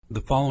The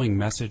following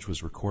message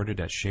was recorded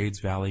at Shades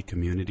Valley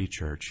Community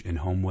Church in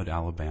Homewood,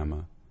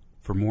 Alabama.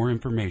 For more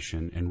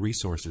information and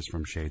resources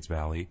from Shades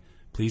Valley,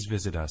 please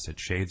visit us at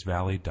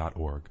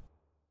shadesvalley.org.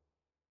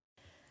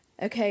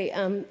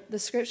 Okay, the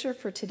scripture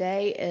for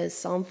today is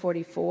Psalm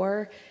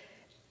 44,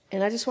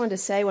 and I just wanted to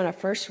say when I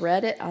first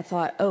read it, I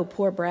thought, oh,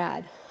 poor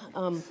Brad.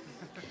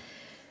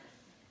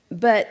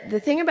 But the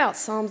thing about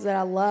Psalms that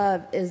I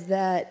love is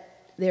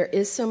that there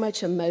is so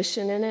much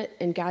emotion in it,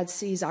 and God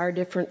sees our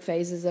different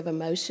phases of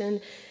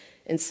emotion.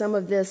 And some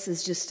of this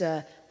is just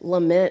a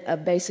lament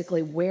of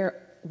basically, where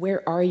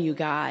are you,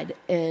 God?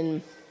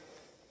 And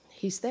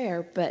he's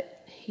there,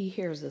 but he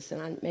hears us.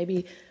 And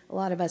maybe a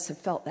lot of us have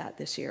felt that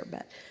this year.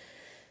 But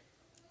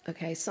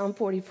okay, Psalm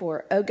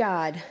 44. Oh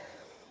God,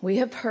 we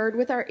have heard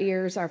with our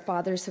ears, our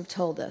fathers have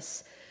told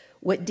us,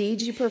 what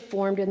deeds you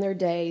performed in their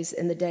days,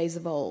 in the days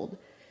of old.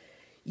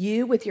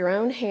 You with your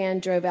own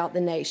hand drove out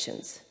the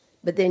nations,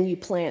 but then you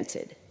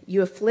planted.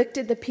 You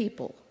afflicted the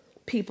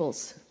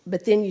peoples,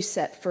 but then you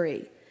set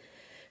free.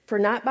 For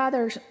not by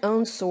their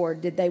own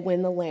sword did they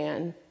win the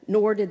land,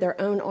 nor did their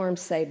own arm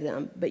save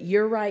them, but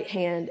your right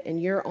hand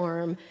and your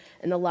arm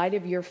and the light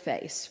of your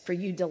face, for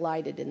you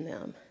delighted in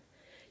them.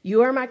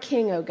 You are my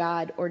king, O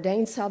God,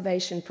 ordained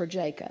salvation for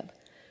Jacob.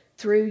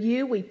 Through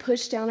you we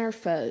push down our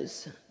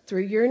foes.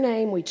 Through your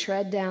name we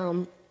tread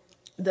down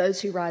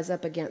those who rise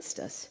up against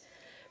us.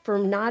 For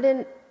not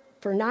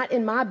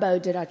in my bow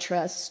did I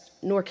trust,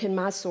 nor can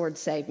my sword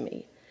save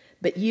me.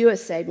 But you have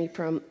saved me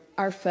from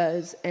our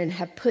foes and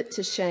have put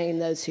to shame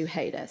those who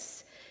hate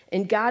us.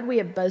 In God we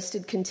have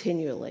boasted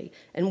continually,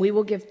 and we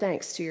will give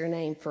thanks to your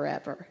name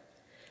forever.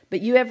 But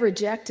you have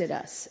rejected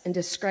us and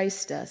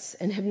disgraced us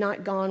and have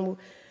not gone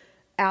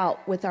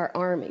out with our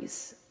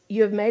armies.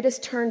 You have made us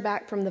turn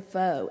back from the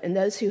foe, and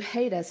those who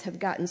hate us have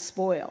gotten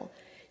spoil.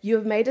 You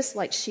have made us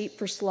like sheep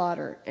for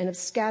slaughter and have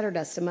scattered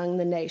us among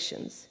the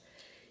nations.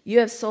 You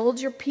have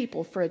sold your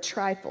people for a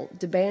trifle,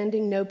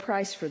 demanding no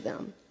price for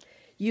them.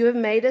 You have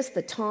made us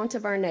the taunt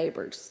of our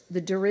neighbors,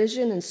 the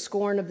derision and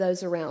scorn of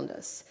those around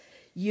us.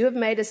 You have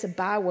made us a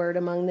byword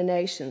among the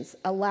nations,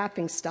 a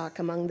laughingstock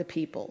among the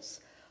peoples.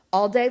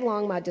 All day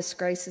long my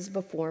disgrace is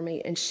before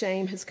me, and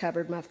shame has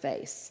covered my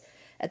face.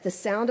 At the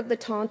sound of the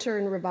taunter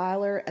and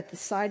reviler, at the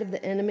sight of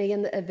the enemy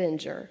and the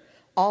avenger,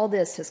 all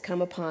this has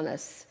come upon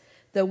us.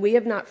 Though we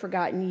have not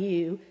forgotten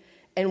you,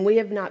 and we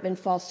have not been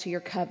false to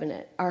your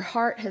covenant. Our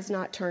heart has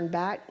not turned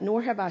back,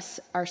 nor have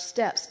our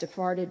steps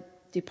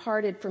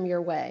departed from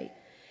your way.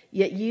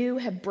 Yet you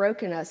have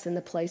broken us in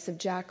the place of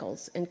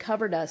jackals and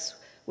covered us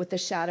with the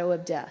shadow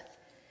of death.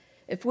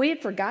 If we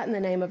had forgotten the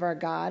name of our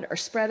God or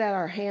spread out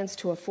our hands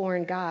to a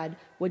foreign god,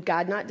 would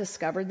God not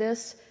discover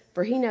this?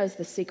 For he knows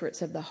the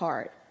secrets of the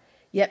heart.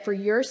 Yet for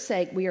your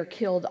sake we are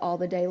killed all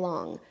the day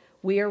long.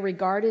 We are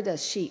regarded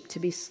as sheep to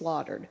be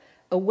slaughtered.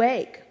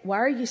 Awake! Why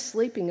are you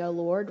sleeping, O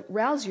Lord?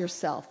 Rouse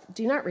yourself.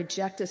 Do not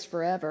reject us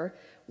forever.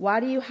 Why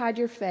do you hide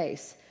your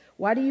face?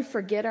 Why do you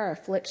forget our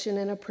affliction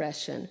and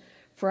oppression?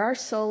 For our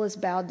soul is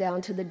bowed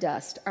down to the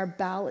dust. Our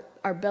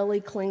belly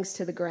clings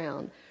to the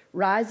ground.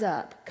 Rise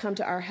up, come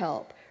to our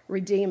help.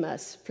 Redeem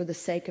us for the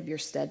sake of your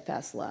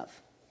steadfast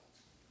love.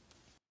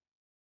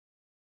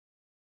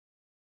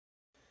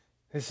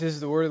 This is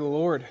the word of the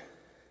Lord.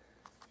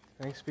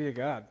 Thanks be to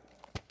God.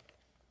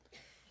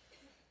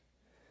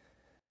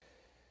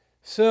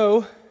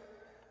 So,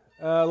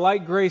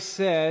 like Grace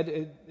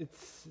said,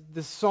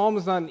 this psalm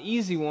is not an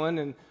easy one,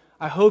 and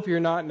I hope you're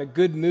not in a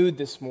good mood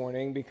this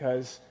morning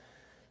because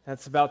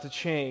that's about to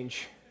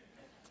change.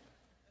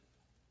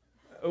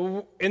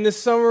 In the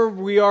summer,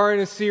 we are in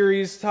a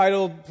series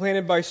titled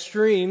Planted by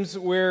Streams,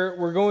 where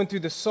we're going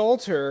through the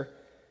Psalter.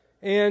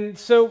 And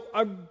so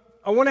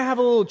I want to have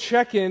a little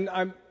check-in.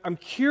 I'm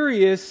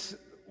curious,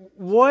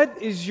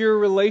 what is your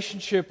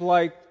relationship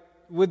like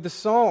with the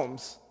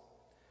Psalms?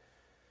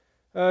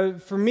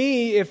 For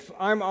me, if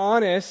I'm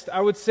honest,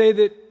 I would say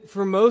that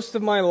for most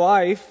of my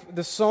life,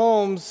 the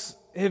Psalms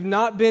have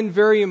not been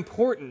very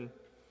important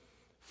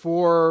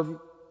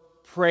for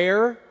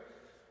prayer,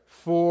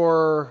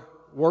 for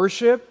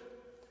worship.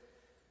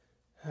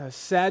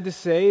 Sad to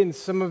say, in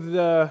some of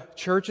the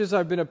churches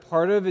I've been a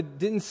part of, it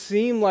didn't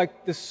seem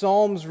like the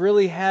Psalms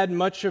really had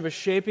much of a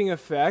shaping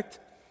effect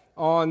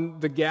on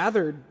the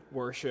gathered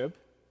worship.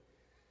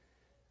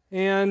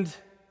 And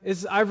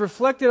as I've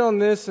reflected on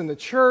this in the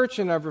church,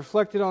 and I've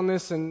reflected on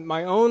this in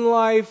my own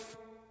life,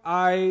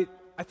 I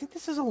think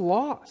this is a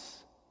loss.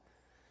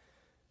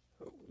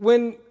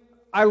 When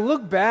I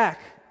look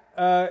back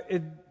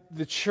at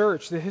the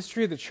church, the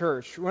history of the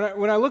church,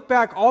 when I look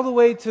back all the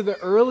way to the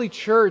early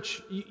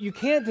church, you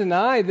can't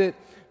deny that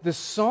the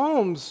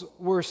Psalms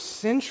were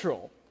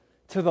central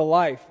to the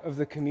life of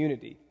the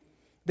community.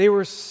 They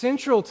were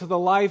central to the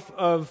life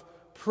of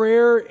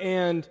prayer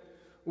and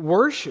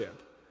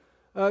worship.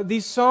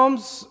 These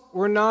Psalms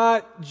were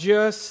not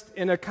just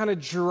in a kind of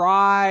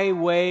dry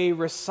way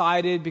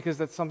recited because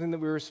that's something that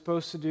we were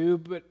supposed to do,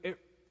 but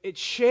they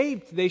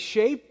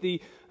shaped the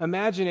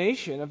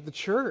imagination of the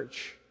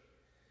church.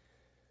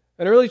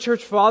 An early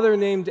church father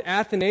named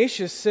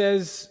Athanasius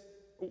says,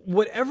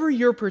 whatever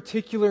your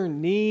particular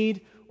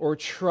need or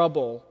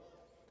trouble,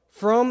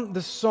 from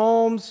the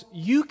Psalms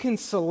you can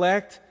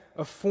select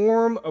a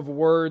form of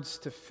words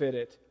to fit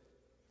it,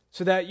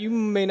 so that you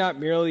may not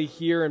merely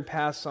hear and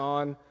pass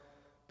on,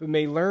 but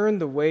may learn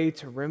the way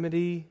to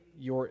remedy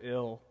your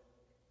ill.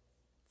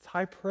 It's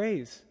high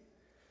praise.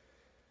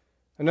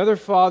 Another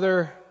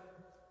father,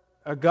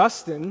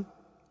 Augustine,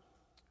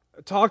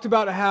 talked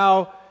about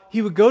how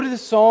he would go to the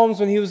Psalms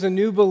when he was a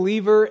new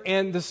believer,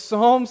 and the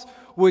Psalms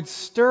would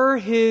stir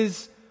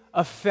his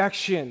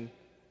affection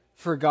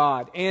for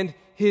God and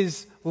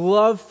his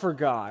love for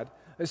God.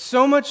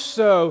 So much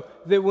so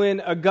that when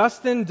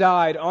Augustine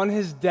died on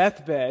his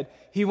deathbed,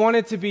 he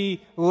wanted to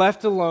be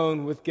left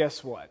alone with,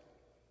 guess what?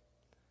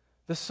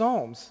 The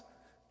Psalms.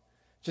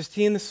 Just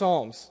he and the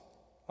Psalms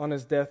on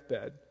his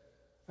deathbed.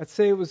 I'd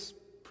say it was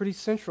pretty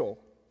central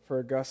for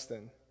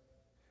Augustine.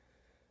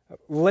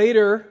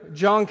 Later,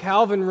 John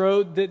Calvin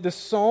wrote that the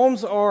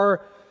Psalms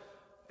are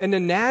an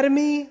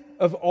anatomy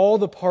of all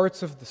the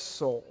parts of the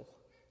soul.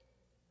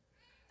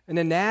 An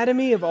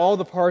anatomy of all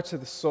the parts of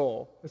the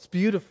soul. It's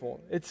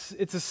beautiful. It's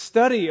a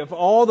study of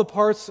all the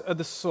parts of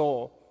the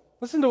soul.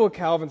 Listen to what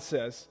Calvin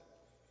says.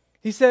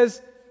 He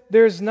says,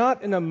 "There's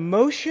not an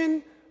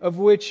emotion of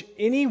which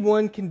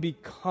anyone can be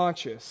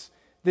conscious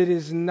that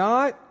is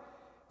not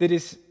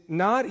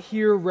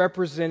here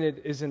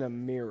represented as in a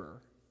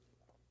mirror.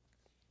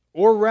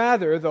 Or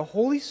rather, the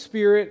Holy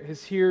Spirit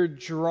has here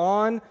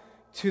drawn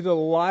to the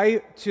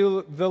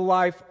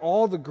life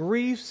all the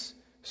griefs,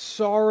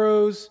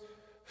 sorrows,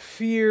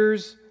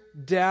 fears,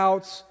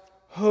 doubts,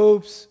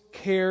 hopes,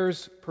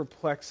 cares,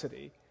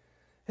 perplexity."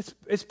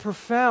 It's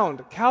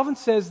profound. Calvin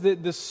says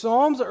that the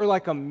Psalms are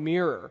like a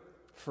mirror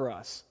for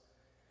us,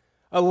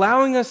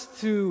 allowing us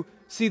to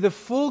see the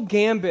full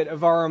gambit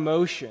of our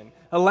emotion,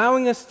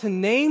 allowing us to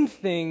name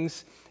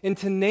things and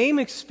to name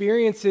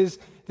experiences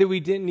that we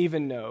didn't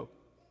even know.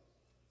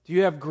 Do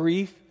you have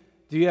grief?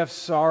 Do you have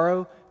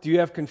sorrow? Do you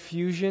have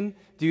confusion?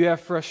 Do you have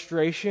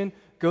frustration?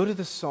 Go to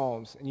the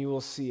Psalms and you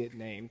will see it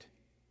named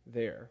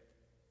there.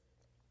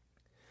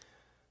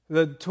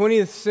 The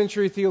 20th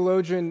century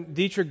theologian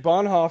Dietrich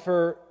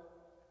Bonhoeffer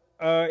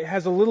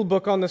has a little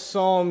book on the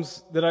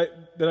Psalms that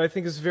I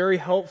think is very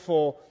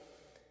helpful.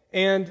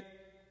 And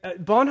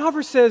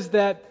Bonhoeffer says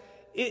that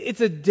it's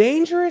a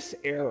dangerous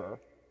error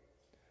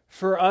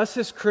for us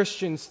as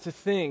Christians to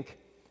think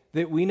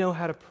that we know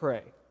how to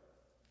pray.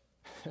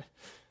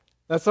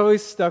 That's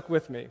always stuck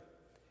with me.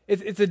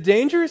 It's a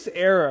dangerous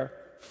error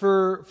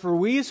for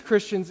we as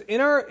Christians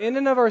in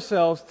and of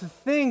ourselves to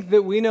think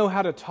that we know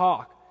how to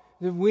talk,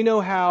 that we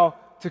know how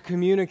to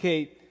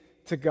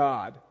communicate to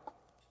God.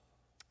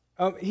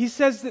 He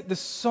says that the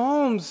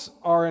Psalms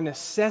are a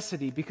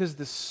necessity because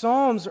the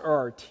Psalms are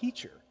our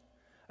teacher.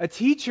 A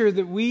teacher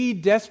that we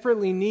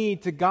desperately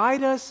need to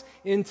guide us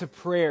into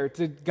prayer,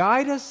 to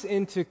guide us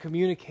into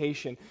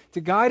communication,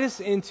 to guide us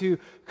into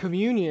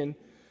communion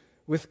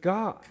with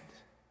God.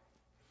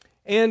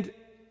 And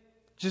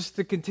just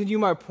to continue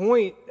my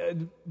point,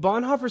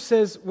 Bonhoeffer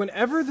says,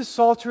 whenever the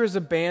Psalter is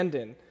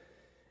abandoned,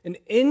 an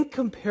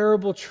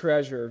incomparable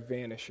treasure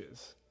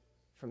vanishes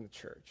from the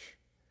church.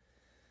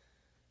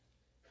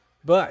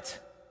 But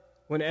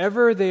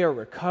whenever they are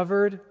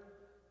recovered,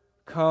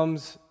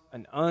 comes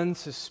an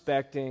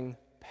unsuspecting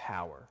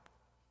power.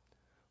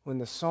 When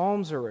the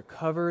Psalms are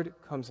recovered,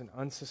 comes an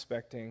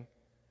unsuspecting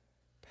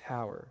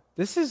power.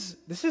 This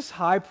is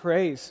high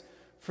praise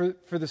for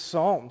the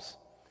Psalms.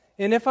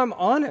 And if I'm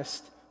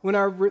honest, when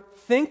I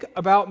think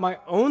about my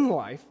own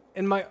life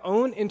and my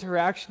own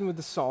interaction with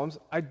the Psalms,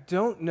 I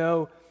don't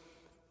know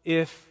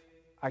if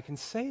I can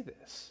say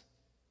this,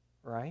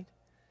 right?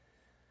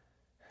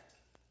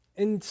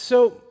 And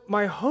so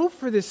my hope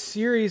for this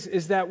series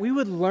is that we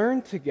would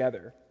learn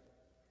together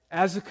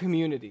as a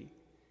community,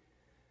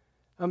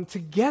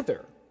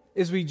 together,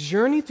 as we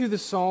journey through the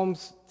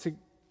Psalms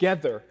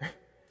together,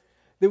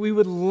 that we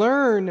would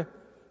learn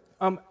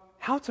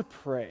how to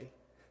pray,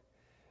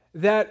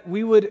 that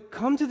we would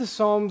come to the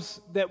Psalms,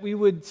 that we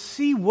would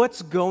see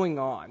what's going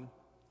on,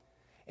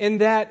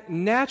 and that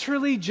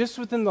naturally, just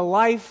within the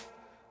life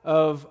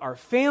of our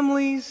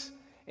families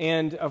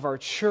and of our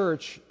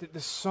church, that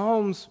the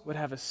Psalms would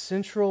have a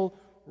central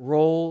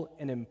role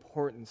and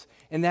importance,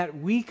 and that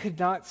we could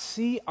not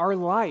see our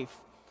life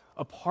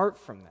apart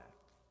from that.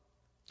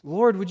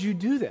 Lord, would you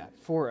do that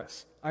for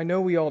us? I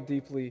know we all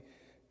deeply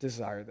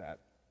desire that.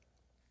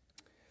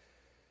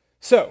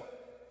 So,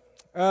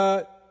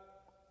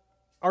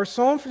 our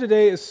psalm for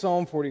today is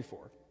Psalm 44.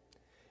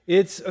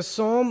 It's a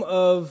psalm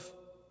of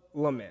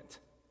lament.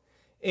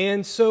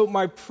 And so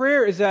my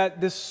prayer is that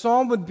this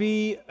psalm would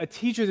be a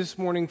teacher this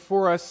morning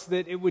for us,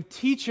 that it would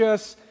teach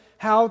us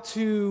how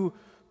to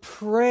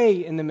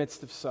pray in the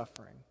midst of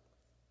suffering,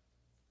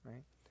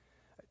 right?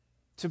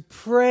 To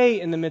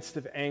pray in the midst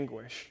of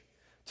anguish,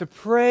 to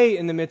pray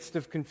in the midst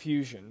of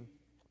confusion,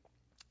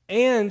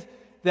 and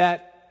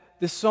that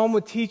this psalm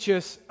would teach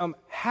us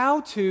how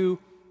to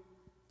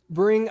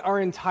bring our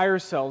entire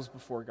selves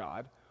before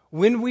God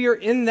when we are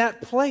in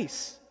that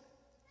place,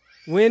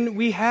 when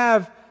we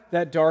have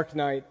that dark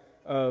night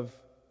of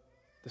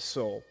the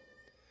soul.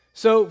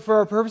 So for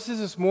our purposes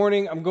this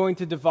morning, I'm going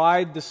to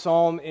divide the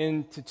psalm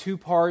into two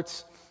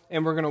parts,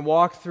 and we're going to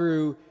walk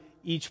through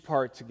each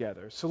part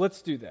together. So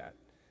let's do that.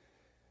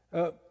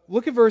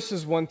 Look at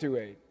verses 1 through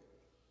 8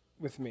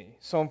 with me,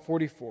 Psalm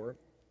 44.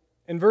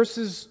 In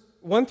verses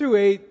 1 through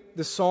 8,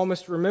 the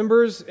psalmist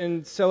remembers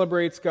and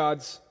celebrates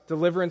God's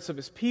deliverance of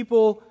his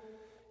people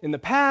in the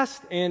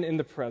past and in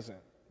the present.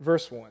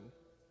 Verse 1.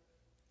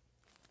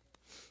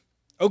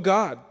 O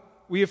God,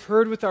 we have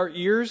heard with our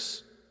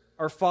ears,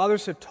 our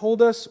fathers have told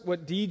us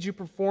what deeds you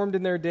performed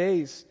in their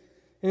days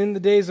and in the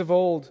days of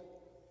old.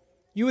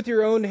 You with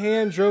your own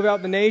hand drove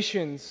out the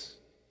nations,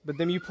 but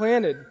them you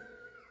planted.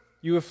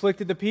 You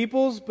afflicted the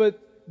peoples, but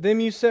them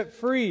you set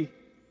free.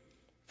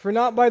 For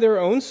not by their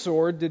own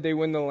sword did they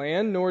win the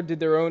land, nor did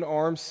their own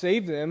arm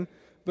save them,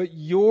 but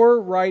your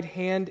right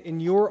hand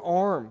and your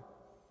arm,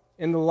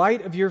 and the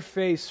light of your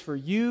face, for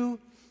you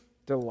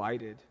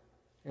delighted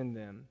in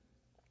them.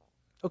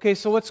 Okay,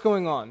 so what's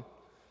going on?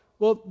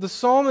 Well, the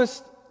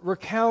psalmist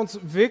recounts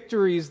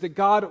victories that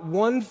God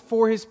won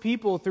for his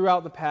people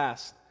throughout the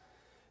past.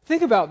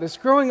 Think about this.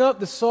 Growing up,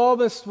 the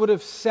psalmist would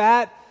have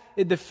sat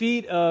at the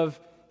feet of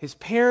his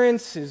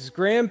parents, his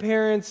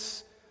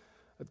grandparents,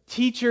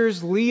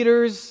 teachers,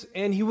 leaders,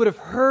 and he would have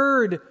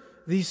heard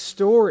these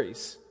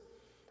stories.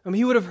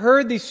 He would have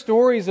heard these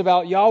stories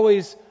about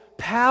Yahweh's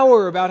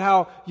power, about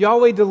how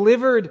Yahweh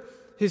delivered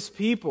his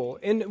people.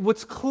 And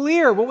what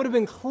would have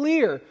been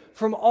clear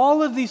from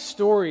all of these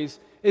stories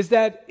is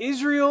that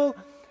Israel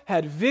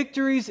had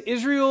victories.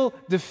 Israel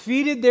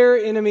defeated their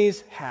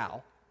enemies.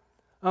 How?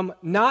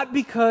 Not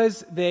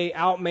because they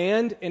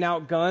outmanned and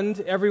outgunned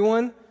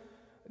everyone,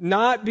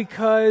 not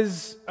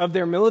because of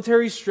their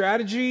military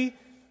strategy.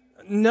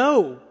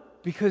 No,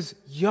 because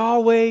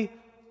Yahweh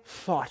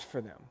fought for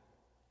them.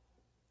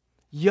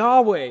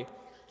 Yahweh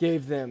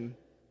gave them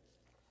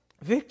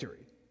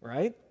victory,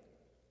 right?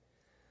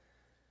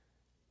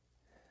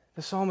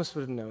 The psalmist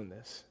would have known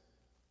this.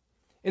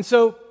 And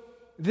so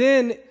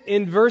then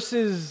in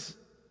verses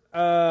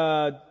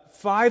 5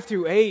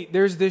 through 8,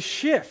 there's this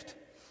shift.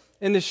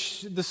 And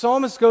the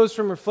psalmist goes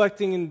from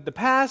reflecting in the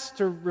past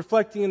to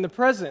reflecting in the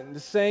present, to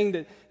saying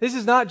that this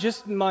is not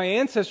just my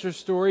ancestor's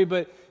story,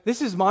 but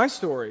this is my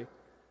story.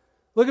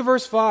 Look at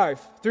verse 5.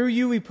 Through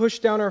you we push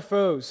down our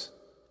foes.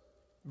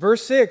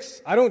 Verse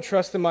 6. I don't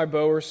trust in my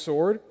bow or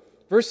sword.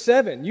 Verse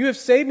 7. You have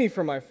saved me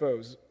from my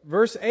foes.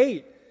 Verse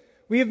 8.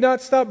 We have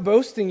not stopped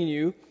boasting in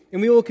you,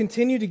 and we will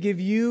continue to give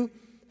you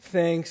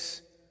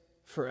thanks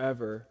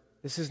forever.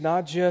 This is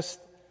not just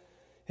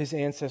his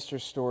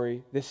ancestor's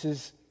story. This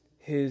is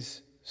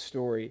his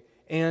story.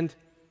 And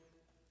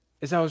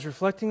as I was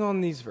reflecting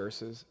on these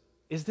verses,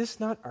 is this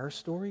not our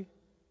story?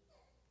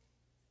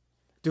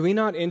 Do we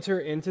not enter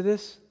into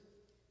this?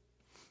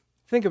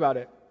 Think about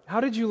it. How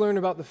did you learn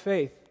about the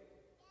faith?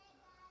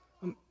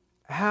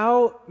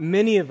 How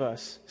many of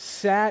us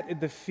sat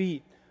at the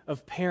feet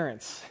of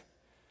parents,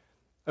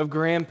 of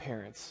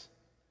grandparents,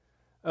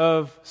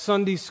 of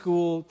Sunday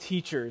school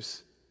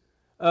teachers,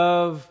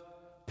 of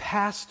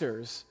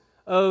pastors,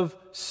 of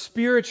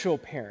spiritual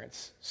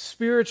parents,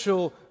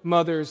 spiritual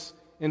mothers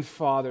and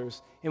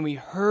fathers, and we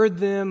heard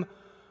them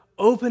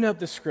open up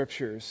the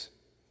Scriptures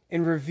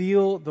and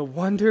reveal the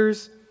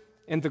wonders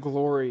and the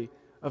glory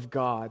of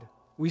God.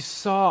 We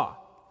saw.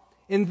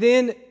 And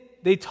then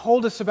they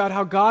told us about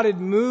how God had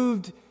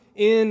moved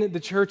in the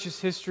church's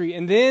history.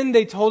 And then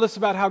they told us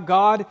about how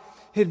God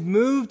had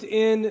moved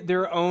in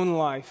their own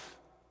life,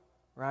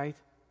 right?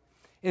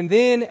 And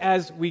then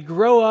as we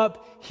grow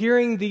up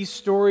hearing these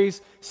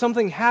stories,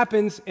 something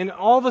happens, and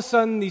all of a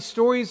sudden these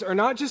stories are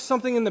not just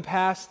something in the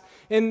past,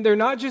 and they're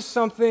not just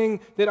something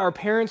that our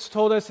parents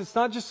told us. It's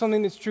not just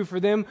something that's true for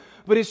them,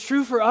 but it's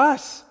true for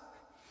us.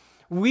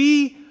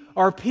 We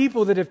are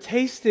people that have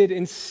tasted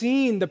and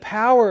seen the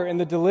power and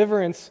the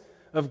deliverance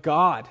of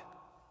God.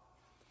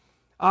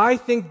 I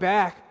think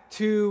back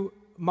to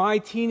my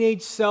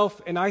teenage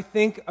self, and I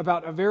think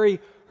about a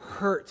very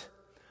hurt,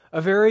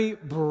 a very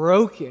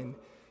broken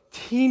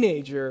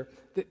teenager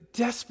that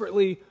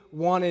desperately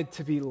wanted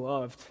to be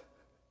loved,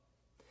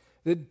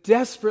 that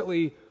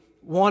desperately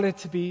wanted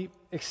to be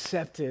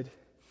accepted.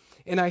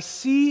 And I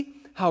see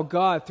how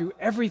God, through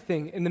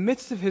everything, in the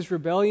midst of his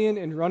rebellion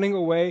and running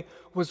away,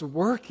 was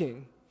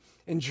working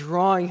and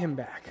drawing him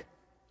back,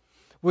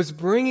 was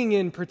bringing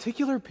in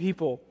particular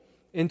people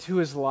into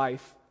his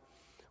life,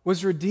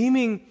 was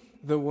redeeming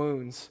the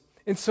wounds.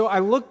 And so I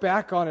look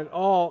back on it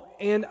all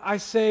and I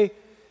say,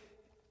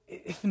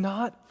 if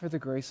not for the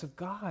grace of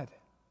God,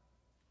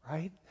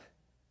 right?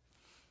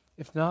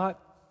 If not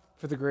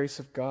for the grace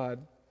of God.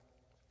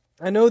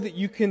 I know that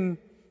you can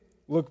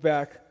look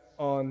back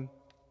on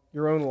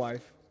your own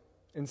life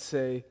and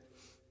say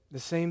the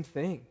same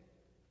thing.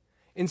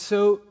 And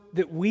so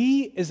that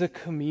we as a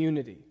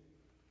community,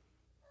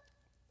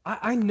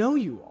 I know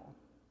you all,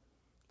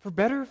 for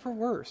better or for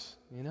worse,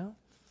 you know?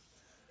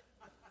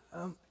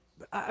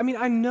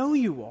 I know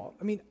you all.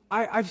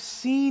 I've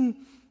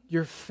seen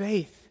your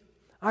faith.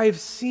 I have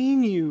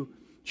seen you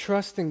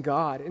trust in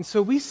God. And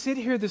so we sit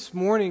here this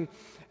morning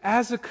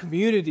as a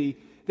community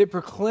that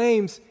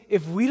proclaims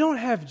if we don't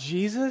have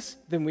Jesus,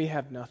 then we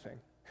have nothing.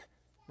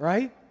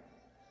 Right?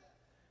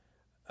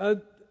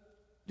 Do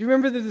you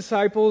remember the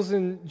disciples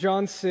in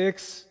John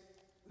 6?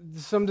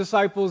 Some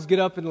disciples get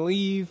up and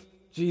leave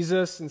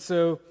Jesus, and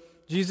so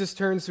Jesus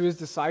turns to his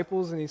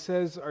disciples and he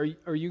says, Are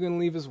you going to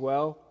leave as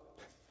well?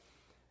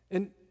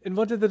 And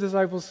what did the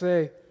disciples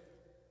say?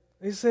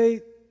 They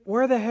say,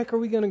 where the heck are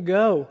we going to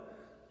go?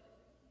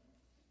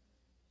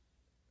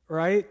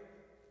 Right?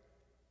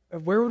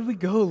 Where would we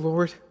go,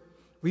 Lord?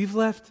 We've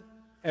left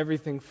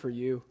everything for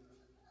you.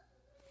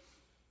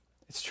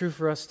 It's true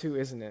for us too,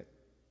 isn't it?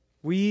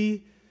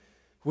 We,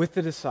 with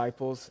the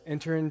disciples,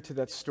 enter into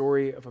that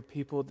story of a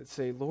people that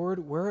say,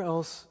 Lord, where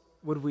else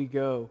would we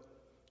go?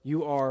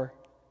 You are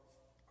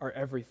our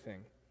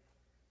everything.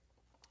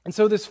 And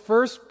so this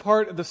first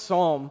part of the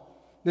psalm,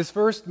 this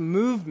first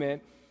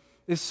movement,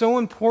 is so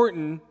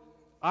important,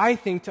 I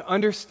think, to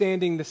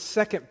understanding the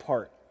second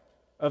part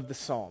of the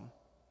psalm.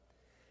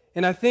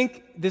 And I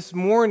think this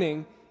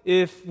morning,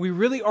 if we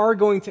really are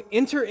going to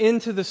enter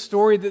into the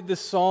story that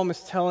this psalm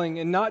is telling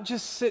and not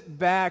just sit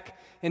back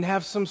and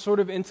have some sort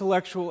of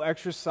intellectual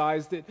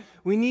exercise, that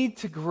we need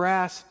to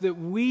grasp that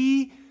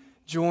we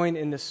join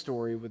in this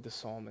story with the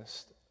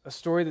psalmist, a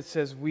story that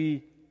says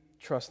we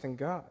trust in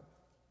God,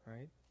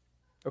 right?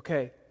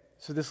 Okay,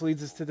 so this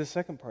leads us to the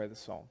second part of the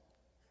psalm.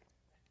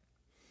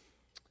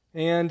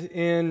 And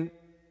in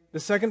the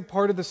second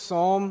part of the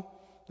psalm,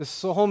 the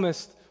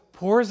psalmist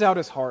pours out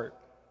his heart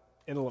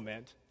in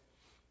lament.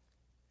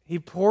 He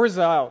pours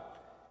out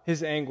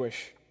his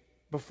anguish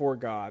before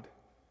God.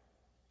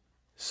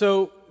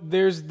 So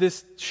there's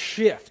this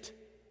shift.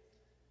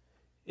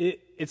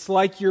 It's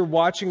like you're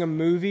watching a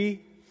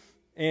movie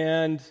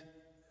and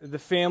the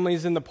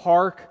family's in the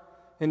park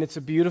and it's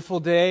a beautiful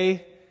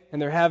day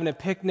and they're having a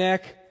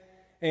picnic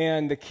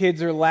and the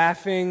kids are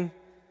laughing,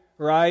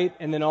 right?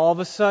 And then all of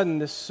a sudden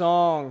this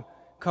song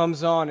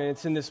comes on and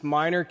it's in this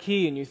minor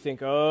key and you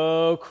think,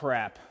 oh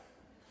crap,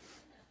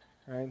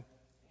 right?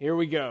 Here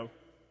we go.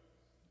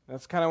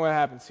 That's kind of what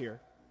happens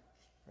here.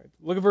 Right.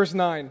 Look at verse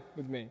 9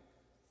 with me.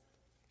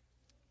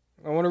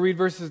 I want to read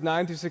verses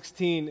 9 through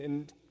 16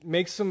 and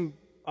make some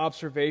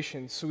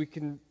observations so we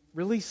can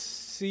really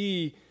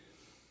see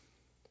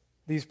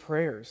these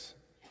prayers.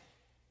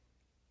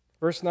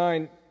 Verse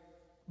 9,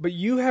 but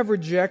you have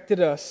rejected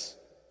us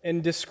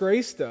and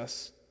disgraced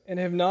us and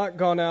have not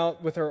gone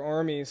out with our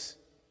armies.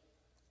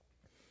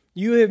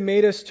 You have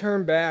made us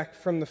turn back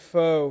from the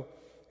foe,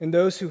 and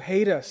those who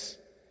hate us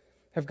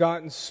have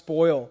gotten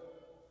spoil.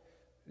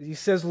 He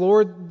says,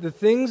 Lord, the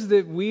things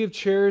that we have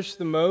cherished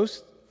the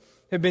most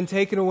have been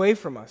taken away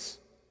from us.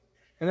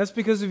 And that's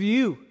because of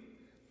you.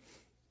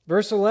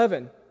 Verse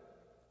 11,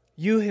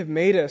 you have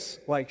made us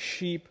like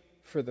sheep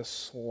for the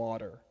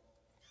slaughter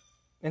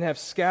and have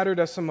scattered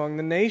us among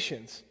the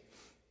nations.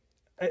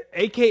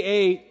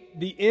 AKA,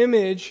 the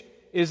image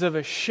is of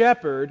a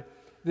shepherd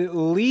that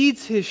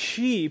leads his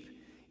sheep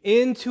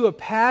into a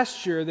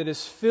pasture that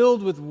is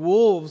filled with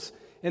wolves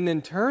and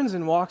then turns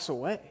and walks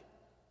away.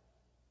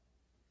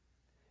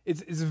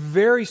 It's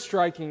very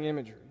striking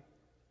imagery.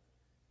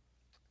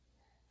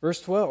 Verse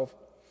 12,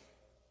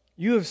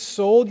 you have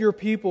sold your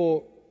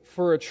people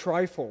for a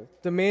trifle,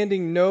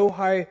 demanding no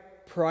high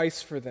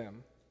price for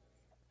them.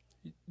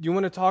 You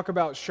want to talk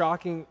about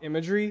shocking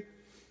imagery?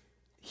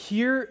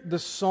 Here the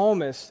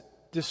psalmist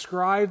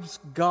describes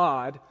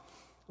God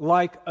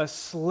like a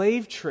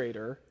slave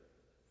trader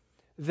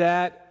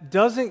that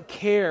doesn't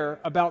care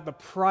about the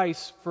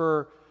price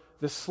for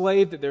the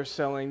slave that they're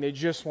selling. They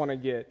just want to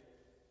get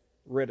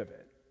rid of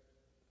it.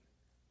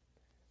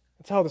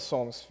 That's how the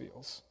psalmist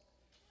feels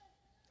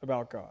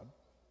about God.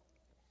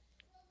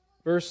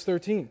 Verse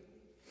 13.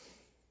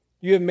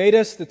 You have made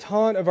us the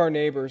taunt of our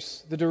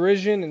neighbors, the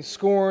derision and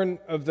scorn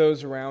of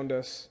those around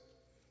us.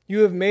 You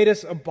have made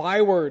us a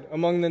byword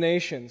among the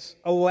nations,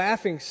 a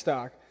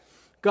laughingstock.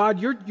 God,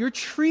 your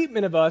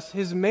treatment of us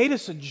has made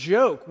us a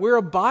joke. We're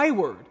a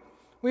byword.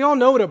 We all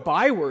know what a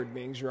byword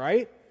means,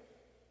 right?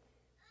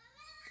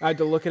 I had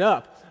to look it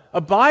up.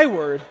 A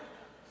byword,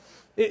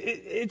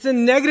 it's a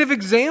negative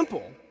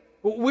example.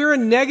 We're a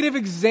negative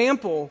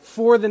example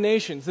for the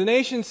nations. The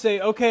nations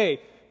say,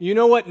 okay, you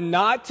know what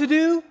not to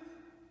do?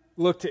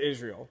 Look to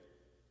Israel.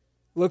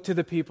 Look to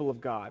the people of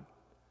God.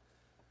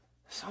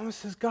 The psalmist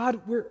says,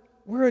 God,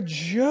 we're a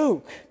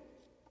joke.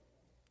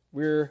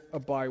 We're a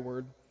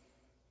byword.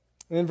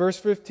 And then verse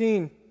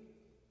 15,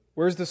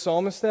 where's the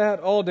psalmist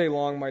at? All day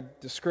long my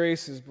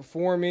disgrace is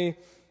before me,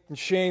 and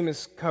shame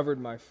has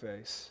covered my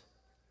face.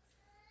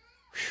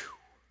 Whew.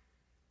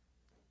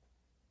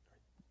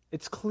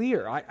 It's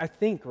clear, I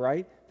think,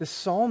 right? The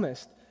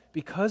psalmist,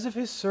 because of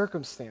his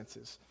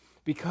circumstances,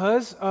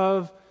 because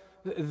of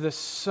the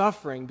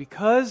suffering,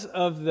 because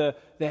of the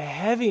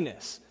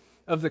heaviness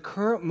of the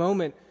current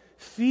moment,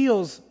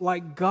 feels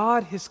like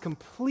God has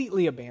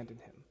completely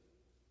abandoned him.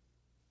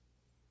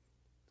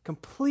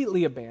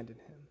 Completely abandoned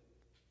him.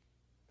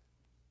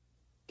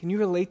 Can you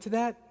relate to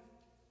that?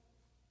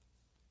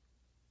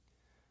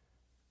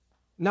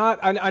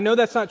 I know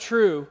that's not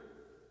true,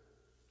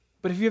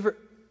 but have you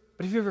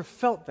ever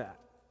felt that?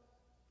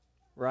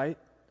 right?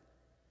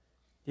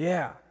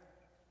 Yeah.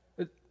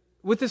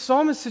 With the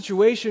psalmist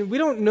situation, we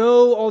don't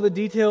know all the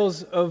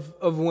details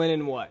of when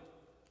and what.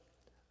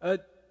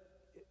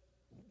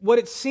 What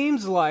it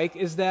seems like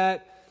is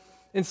that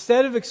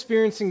instead of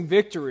experiencing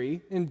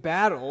victory in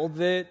battle,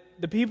 that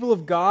the people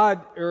of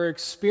God are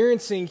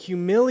experiencing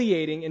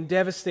humiliating and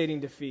devastating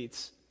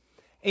defeats.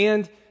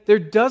 And there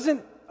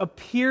doesn't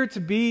appear to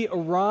be a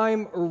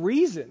rhyme or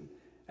reason.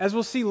 As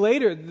we'll see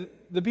later,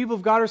 the people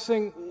of God are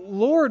saying,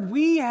 Lord,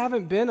 we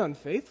haven't been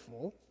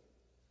unfaithful.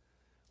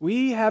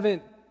 We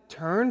haven't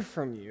turned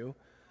from you.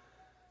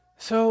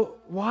 So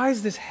why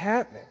is this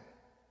happening?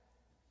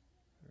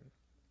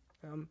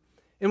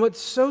 And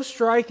what's so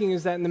striking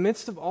is that in the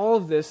midst of all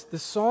of this, the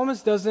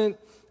psalmist doesn't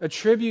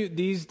attribute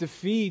these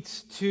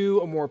defeats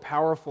to a more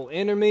powerful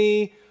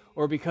enemy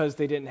or because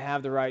they didn't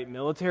have the right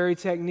military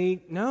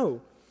technique.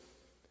 No.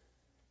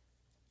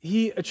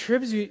 He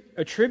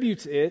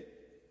attributes it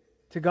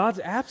to God's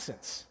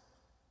absence.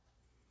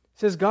 He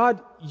says,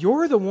 God,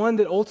 you're the one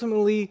that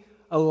ultimately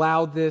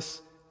allowed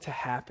this to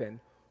happen.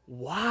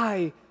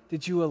 Why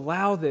did you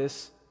allow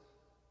this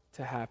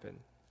to happen?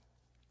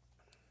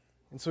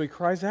 And so he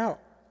cries out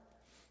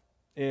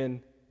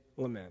in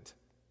lament.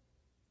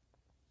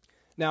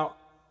 Now,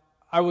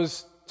 I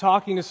was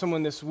talking to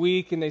someone this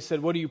week, and they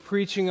said, what are you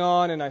preaching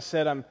on? And I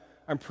said, I'm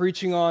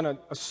preaching on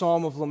a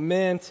psalm of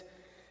lament.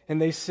 And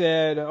they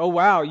said, oh,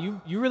 wow,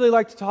 you really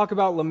like to talk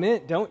about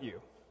lament, don't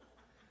you?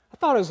 I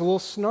thought it was a little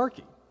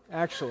snarky,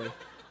 actually.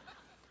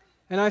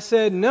 And I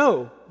said,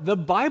 no, the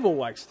Bible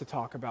likes to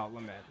talk about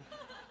lament.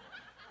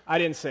 I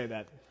didn't say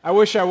that. I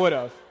wish I would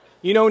have.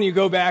 You know when you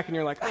go back and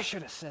you're like, I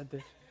should have said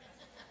this.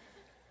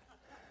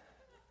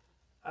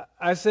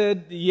 I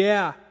said,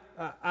 yeah,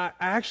 I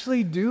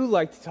actually do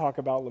like to talk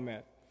about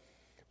lament.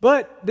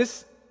 But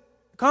this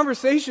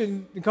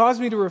conversation caused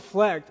me to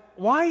reflect,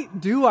 why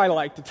do I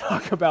like to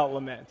talk about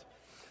lament?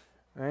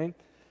 Right?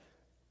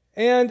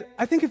 And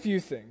I think a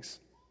few things.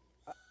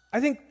 I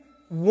think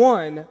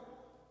one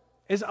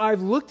is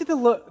I've looked at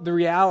the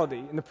reality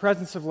and the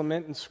presence of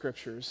lament in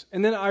Scriptures,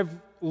 and then I've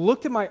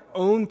looked at my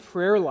own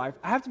prayer life.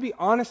 I have to be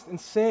honest and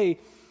say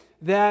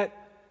that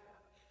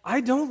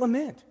I don't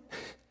lament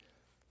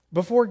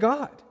before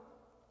God.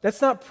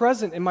 That's not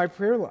present in my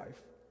prayer life.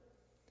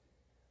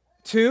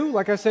 Two,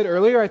 like I said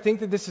earlier, I think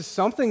that this is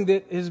something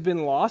that has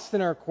been lost in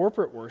our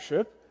corporate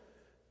worship.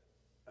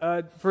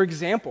 For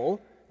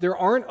example, there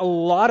aren't a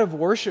lot of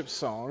worship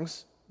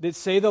songs that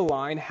say the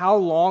line, "How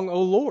long,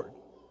 O Lord?"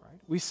 Right?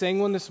 We sang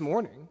one this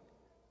morning,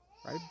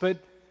 right?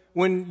 But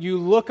when you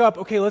look up,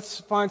 okay, let's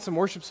find some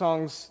worship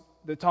songs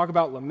that talk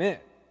about lament,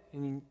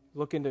 and you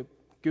look into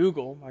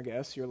Google, I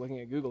guess, you're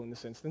looking at Google in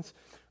this instance,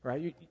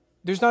 right?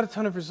 There's not a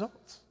ton of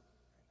results.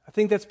 I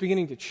think that's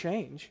beginning to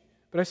change,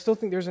 but I still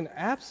think there's an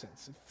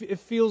absence. It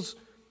feels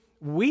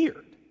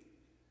weird,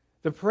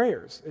 the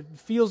prayers. It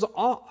feels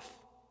off.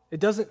 It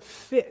doesn't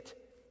fit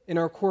in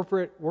our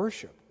corporate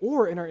worship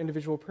or in our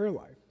individual prayer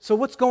life. So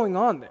what's going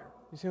on there?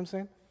 You see what I'm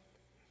saying?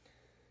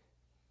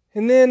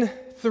 And then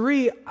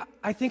three,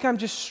 I think I'm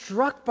just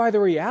struck by the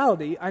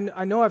reality.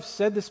 I know I've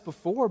said this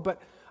before,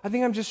 but I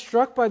think I'm just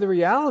struck by the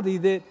reality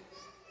that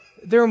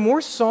there are more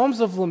psalms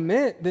of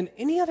lament than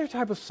any other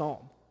type of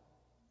psalm.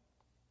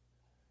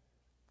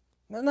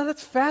 Now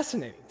that's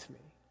fascinating to me.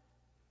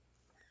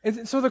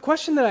 And so the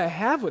question that I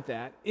have with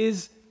that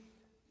is,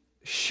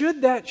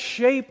 should that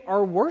shape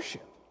our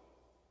worship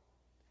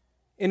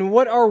and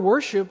what our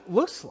worship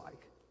looks like?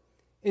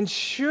 And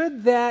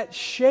should that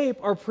shape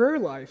our prayer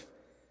life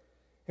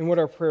and what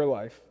our prayer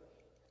life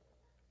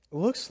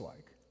looks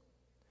like?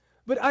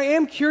 But I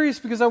am curious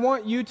because I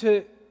want you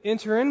to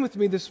enter in with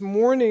me this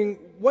morning.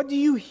 What do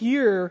you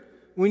hear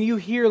when you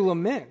hear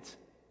lament?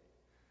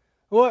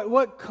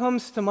 What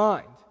comes to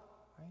mind?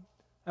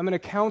 I'm in a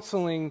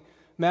counseling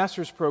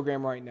master's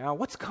program right now.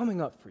 What's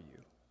coming up for you,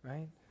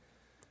 right?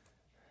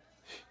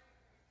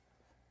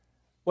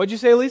 What'd you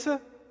say,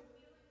 Lisa?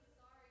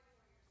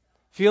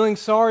 Feeling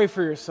sorry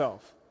for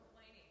yourself.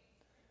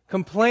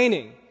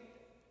 Complaining.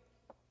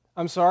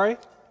 I'm sorry?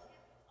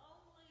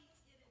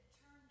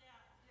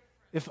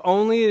 If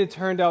only it had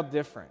turned out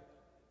different,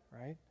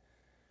 right?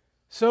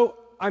 So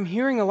I'm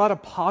hearing a lot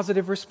of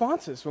positive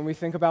responses when we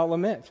think about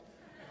lament.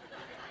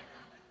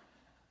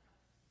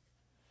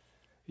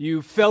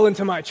 You fell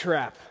into my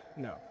trap.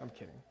 No, I'm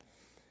kidding.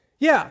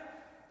 Yeah,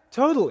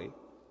 totally.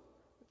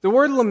 The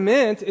word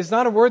lament is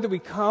not a word that we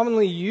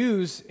commonly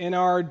use in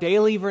our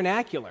daily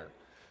vernacular.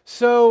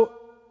 So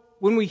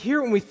when we hear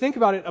it, when we think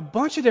about it, a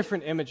bunch of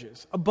different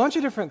images, a bunch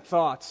of different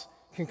thoughts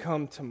can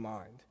come to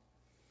mind.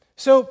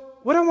 So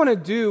what I want to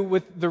do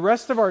with the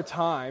rest of our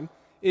time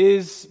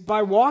is,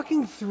 by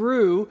walking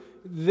through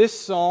this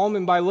psalm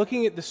and by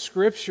looking at the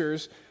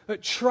Scriptures,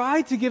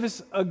 try to give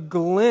us a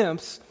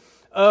glimpse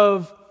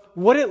of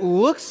what it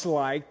looks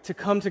like to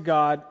come to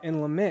God and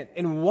lament,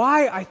 and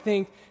why I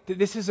think that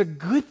this is a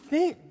good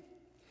thing,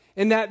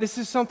 and that this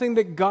is something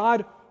that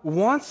God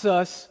wants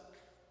us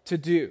to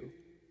do,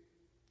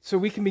 so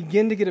we can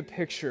begin to get a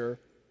picture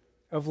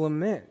of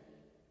lament.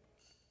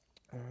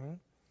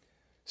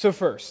 So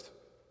first,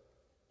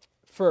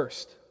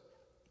 First,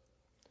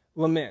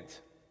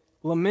 lament.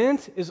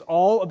 Lament is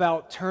all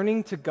about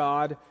turning to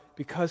God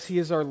because He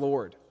is our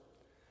Lord.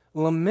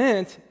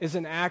 Lament is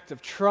an act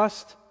of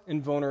trust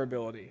and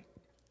vulnerability.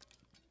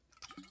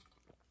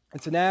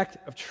 It's an act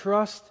of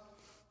trust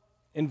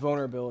and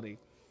vulnerability.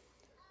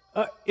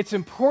 It's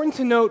important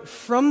to note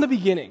from the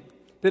beginning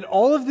that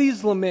all of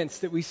these laments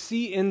that we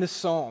see in the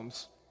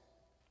Psalms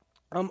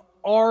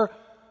are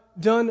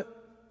done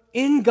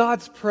in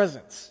God's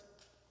presence,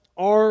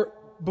 are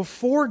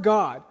before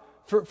God.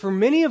 For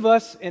many of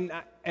us, and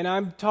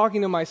I'm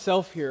talking to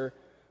myself here,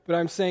 but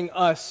I'm saying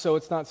us, so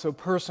it's not so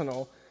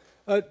personal.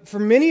 For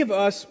many of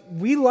us,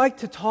 we like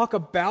to talk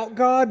about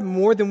God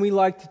more than we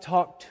like to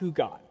talk to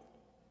God.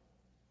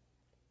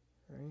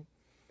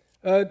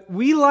 Right?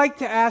 We like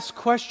to ask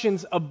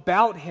questions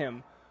about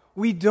Him.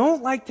 We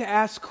don't like to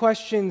ask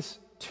questions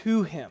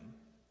to Him.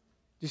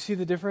 Do you see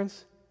the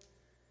difference?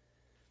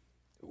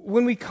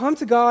 When we come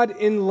to God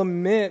in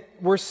lament,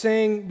 we're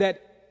saying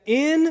that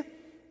in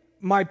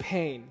my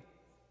pain,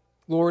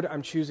 Lord,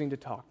 I'm choosing to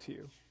talk to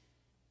you.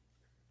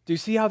 Do you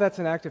see how that's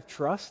an act of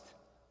trust?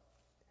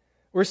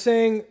 We're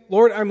saying,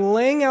 Lord, I'm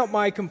laying out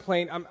my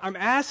complaint. I'm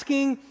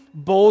asking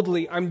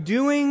boldly. I'm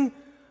doing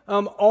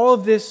all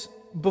of this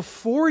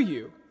before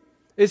you.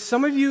 As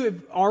some of you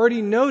have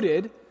already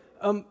noted,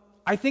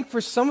 I think for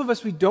some of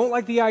us, we don't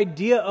like the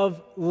idea of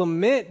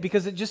lament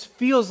because it just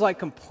feels like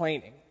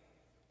complaining,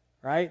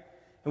 right?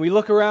 And we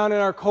look around in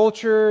our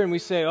culture and we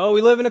say, oh,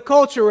 we live in a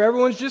culture where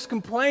everyone's just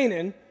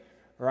complaining,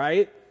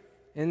 right?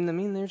 And I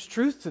mean, there's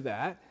truth to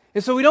that.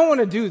 And so we don't want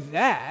to do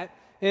that.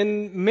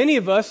 And many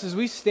of us, as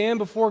we stand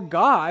before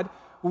God,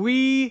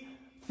 we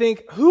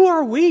think, who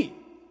are we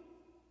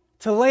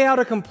to lay out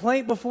a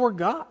complaint before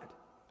God?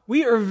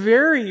 We are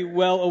very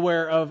well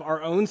aware of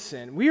our own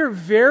sin. We are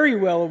very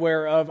well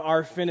aware of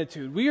our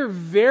finitude. We are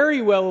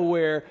very well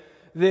aware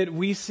that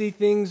we see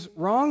things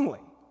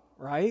wrongly,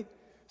 right?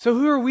 So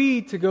who are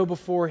we to go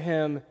before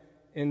Him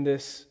in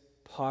this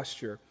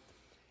posture?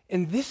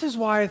 And this is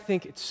why I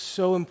think it's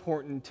so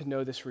important to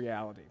know this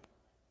reality.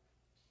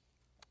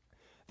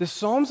 The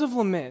Psalms of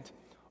Lament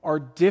are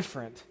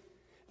different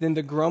than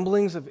the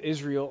grumblings of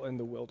Israel in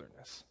the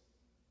wilderness.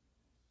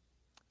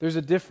 There's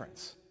a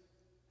difference.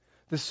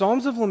 The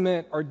Psalms of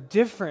Lament are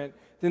different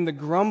than the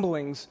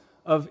grumblings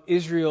of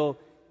Israel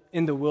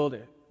in the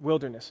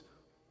wilderness.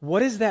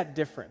 What is that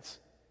difference?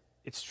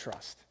 It's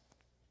trust.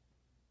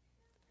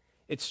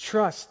 It's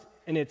trust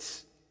and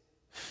it's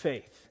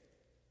faith.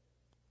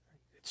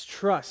 It's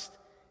trust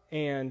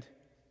and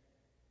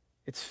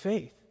it's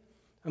faith.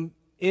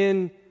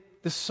 In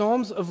the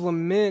Psalms of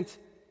Lament,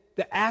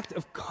 the act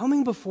of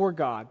coming before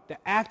God, the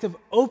act of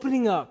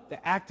opening up,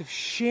 the act of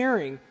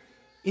sharing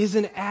is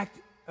an act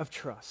of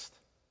trust.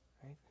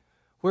 Right?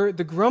 Where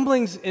the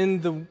grumblings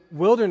in the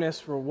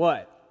wilderness were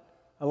what?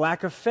 A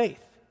lack of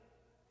faith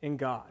in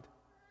God.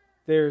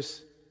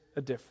 There's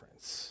a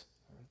difference.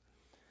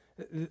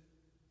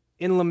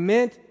 In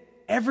lament,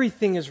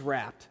 everything is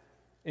wrapped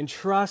in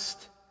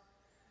trust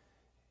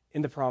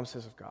in the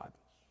promises of God.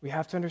 We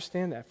have to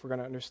understand that if we're going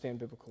to understand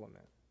biblical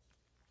lament.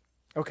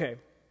 Okay.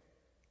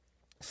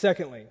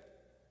 Secondly,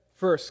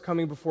 first,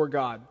 coming before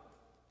God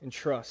in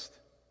trust.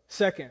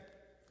 Second,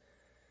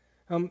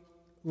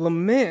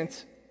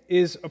 lament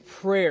is a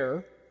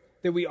prayer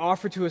that we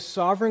offer to a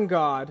sovereign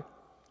God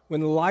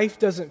when life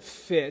doesn't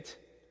fit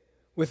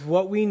with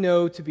what we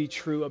know to be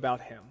true about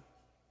Him.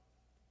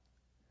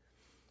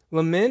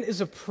 Lament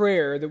is a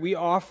prayer that we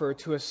offer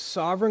to a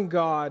sovereign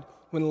God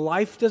when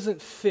life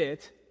doesn't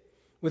fit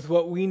with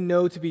what we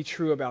know to be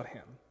true about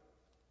Him.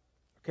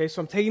 Okay,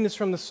 so I'm taking this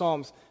from the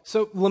Psalms.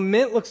 So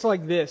lament looks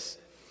like this.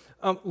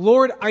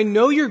 Lord, I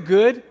know you're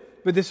good,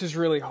 but this is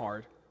really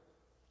hard.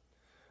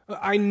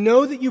 I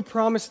know that you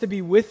promised to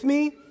be with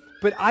me,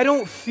 but I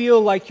don't feel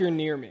like you're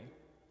near me.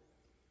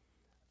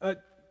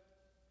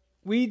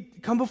 We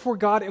come before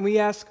God and we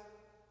ask,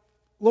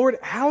 Lord,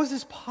 how is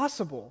this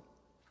possible?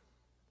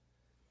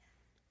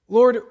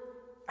 Lord,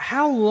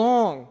 how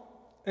long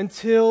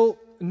until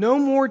no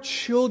more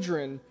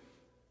children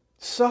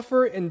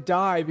suffer and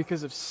die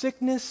because of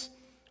sickness,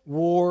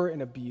 war,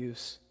 and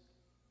abuse?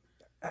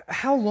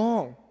 How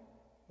long,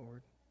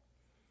 Lord?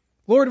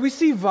 Lord, we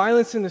see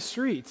violence in the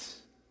streets,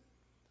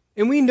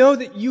 and we know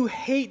that you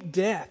hate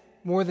death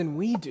more than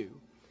we do.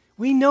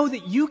 We know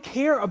that you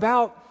care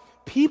about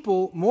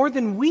people more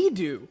than we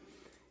do.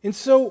 And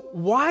so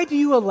why do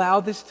you allow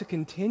this to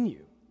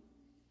continue?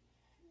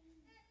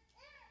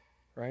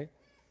 Right?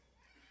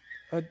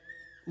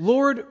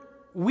 Lord,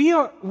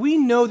 we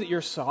know that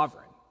you're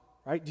sovereign,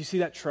 right? Do you see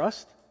that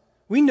trust?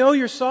 We know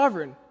you're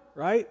sovereign,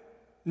 right?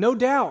 No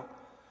doubt.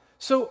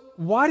 So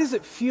why does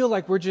it feel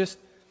like we're just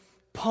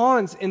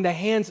pawns in the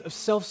hands of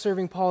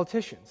self-serving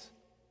politicians?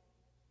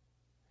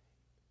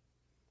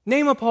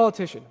 Name a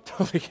politician.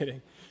 Totally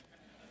kidding.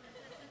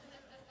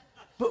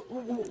 But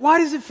why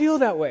does it feel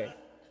that way?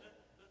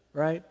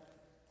 Right?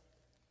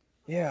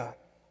 Yeah.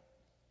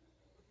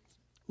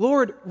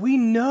 Lord, we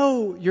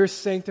know you're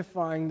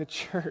sanctifying the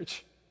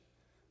church,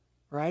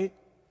 right?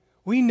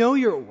 We know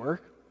you're at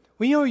work.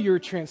 We know you're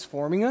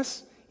transforming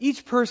us.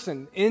 each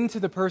person into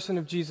the person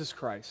of Jesus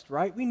Christ,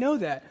 right? We know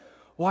that.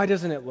 Why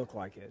doesn't it look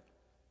like it?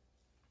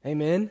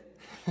 Amen?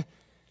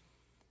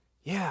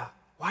 Yeah,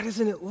 why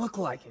doesn't it look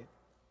like it?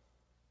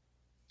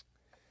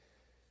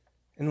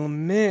 And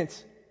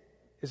lament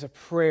is a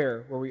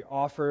prayer that we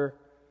offer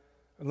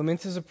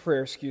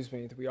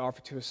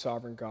to a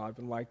sovereign God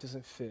when life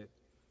doesn't fit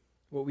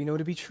what we know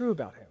to be true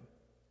about him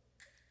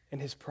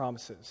and his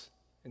promises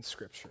in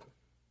Scripture.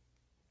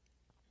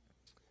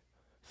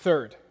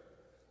 Third, you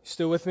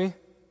still with me?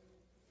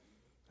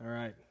 All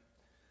right.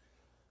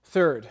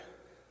 Third,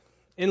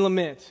 in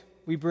lament,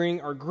 we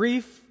bring our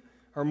grief,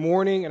 our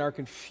mourning, and our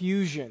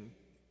confusion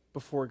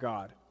before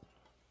God.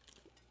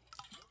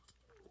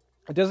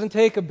 It doesn't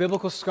take a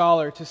biblical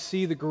scholar to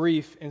see the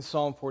grief in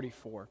Psalm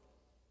 44,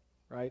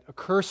 right? A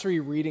cursory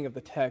reading of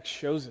the text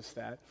shows us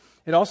that.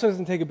 It also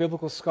doesn't take a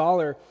biblical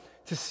scholar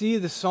to see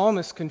the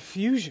psalmist's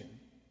confusion.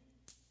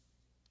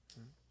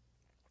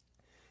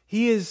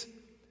 He is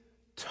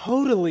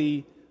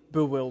totally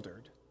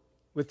bewildered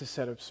with the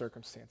set of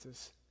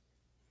circumstances.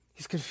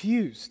 He's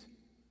confused.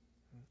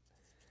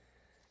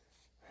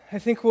 I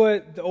think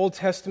what the Old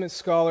Testament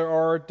scholar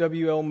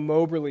R.W.L.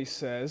 Moberly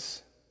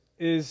says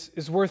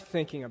is worth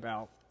thinking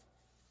about.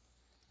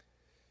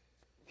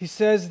 He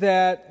says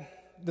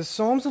that the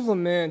Psalms of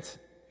Lament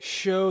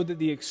show that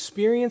the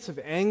experience of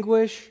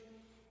anguish,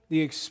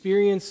 the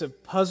experience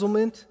of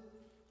puzzlement,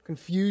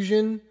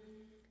 confusion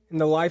in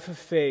the life of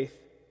faith,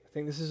 I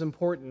think this is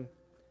important,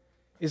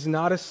 is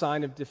not a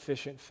sign of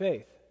deficient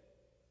faith.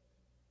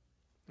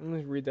 Let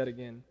me read that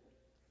again.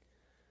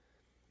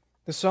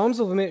 The Psalms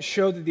of Lament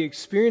show that the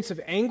experience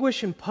of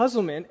anguish and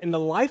puzzlement in the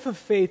life of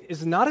faith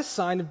is not a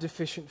sign of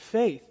deficient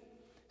faith,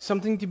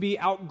 something to be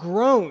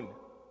outgrown,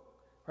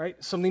 right?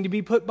 Something to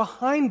be put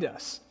behind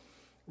us.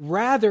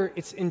 Rather,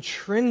 it's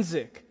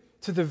intrinsic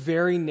to the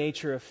very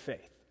nature of faith.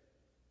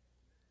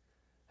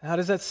 How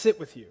does that sit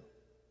with you?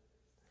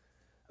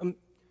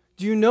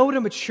 Do you know what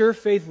a mature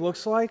faith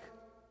looks like?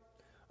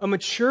 A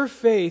mature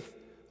faith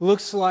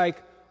looks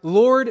like,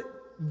 Lord,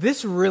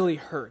 this really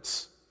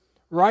hurts.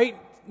 Right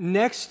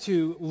next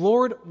to,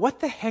 Lord, what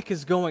the heck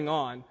is going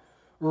on?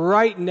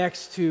 Right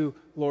next to,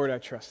 Lord, I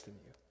trust in you.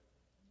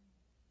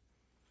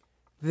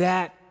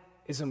 That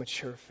is a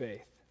mature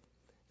faith.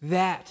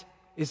 That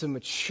is a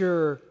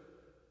mature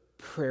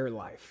prayer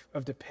life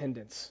of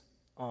dependence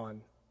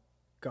on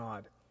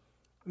God.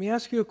 Let me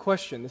ask you a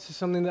question. This is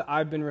something that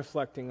I've been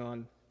reflecting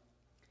on.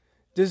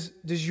 Does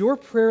your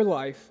prayer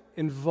life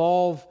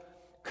involve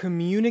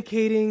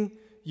communicating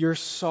your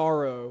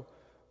sorrow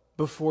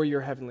before your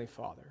Heavenly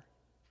Father?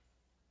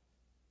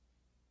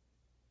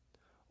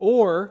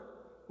 Or,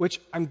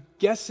 which I'm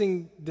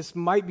guessing this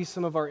might be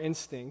some of our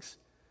instincts,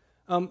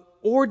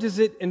 or does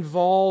it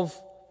involve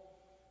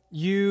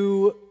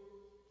you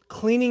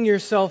cleaning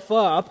yourself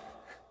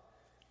up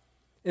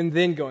and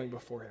then going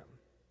before Him,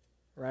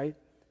 right?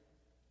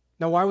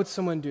 Now, why would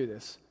someone do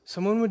this?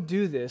 Someone would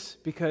do this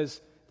because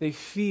they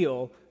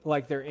feel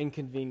like they're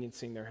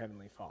inconveniencing their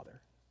Heavenly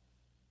Father.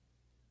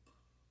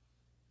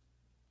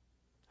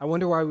 I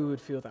wonder why we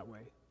would feel that way.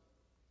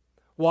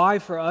 Why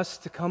for us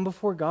to come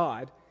before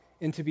God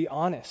and to be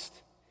honest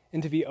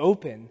and to be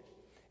open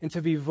and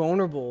to be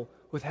vulnerable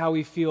with how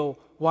we feel,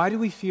 why do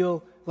we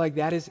feel like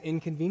that is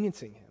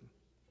inconveniencing Him?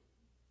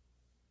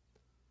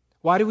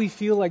 Why do we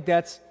feel like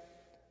that's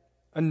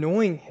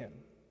annoying Him?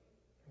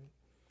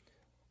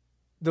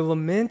 The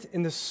lament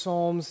in the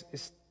Psalms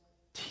is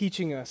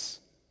teaching us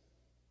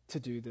to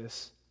do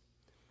this.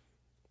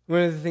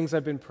 One of the things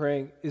I've been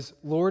praying is,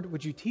 Lord,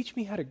 would you teach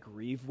me how to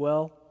grieve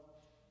well?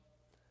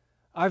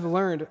 I've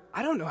learned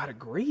I don't know how to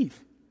grieve.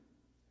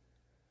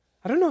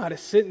 I don't know how to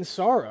sit in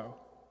sorrow.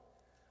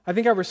 I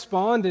think I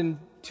respond in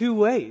two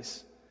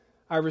ways.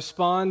 I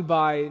respond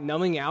by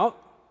numbing out.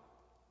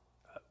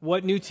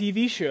 What new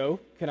TV show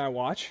can I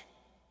watch?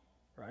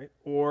 Right?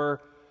 Or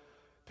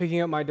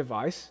picking up my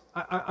device.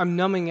 I'm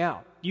numbing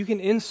out. You can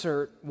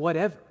insert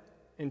whatever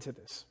into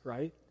this,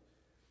 right?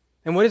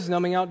 And what does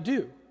numbing out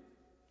do?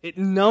 It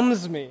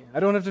numbs me. I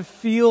don't have to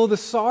feel the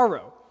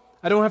sorrow.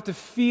 I don't have to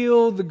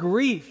feel the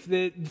grief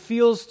that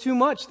feels too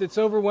much, that's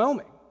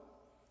overwhelming.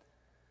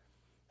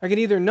 I can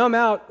either numb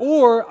out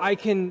or I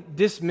can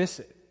dismiss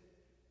it.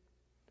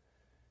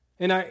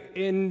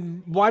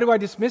 And why do I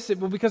dismiss it?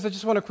 Well, because I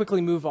just want to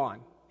quickly move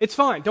on. It's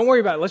fine. Don't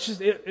worry about it. Let's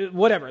just,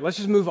 whatever. Let's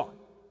just move on,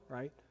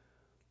 right?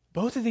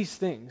 Both of these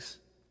things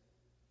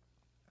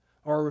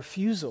are a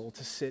refusal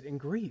to sit in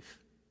grief.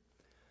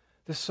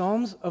 The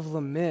Psalms of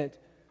Lament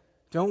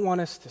don't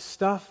want us to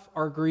stuff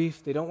our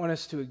grief. They don't want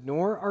us to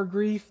ignore our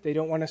grief. They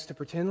don't want us to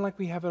pretend like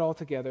we have it all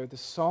together. The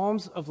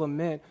Psalms of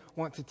Lament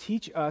want to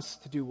teach us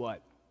to do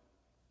what?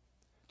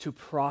 To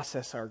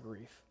process our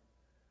grief.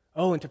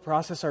 Oh, and to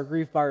process our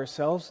grief by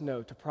ourselves?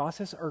 No, to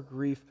process our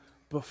grief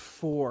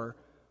before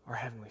our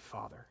Heavenly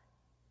Father.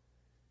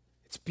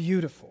 It's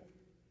beautiful.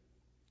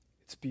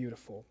 It's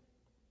beautiful.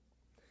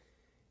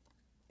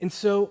 And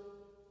so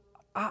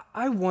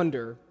I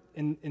wonder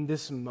in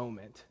this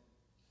moment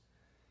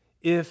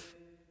if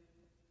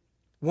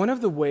one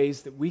of the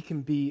ways that we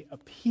can be a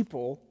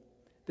people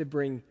that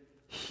bring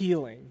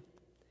healing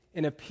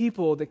in a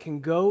people that can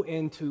go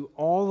into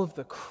all of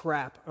the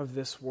crap of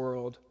this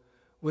world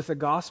with a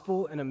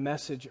gospel and a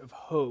message of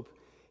hope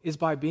is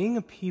by being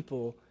a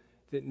people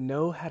that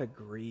know how to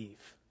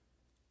grieve.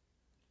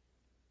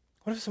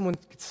 What if someone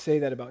could say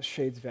that about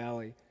Shades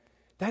Valley?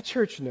 That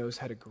church knows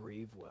how to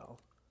grieve well.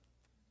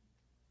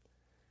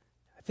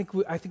 I think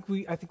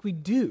we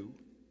do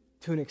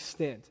to an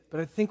extent,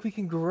 but I think we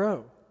can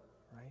grow,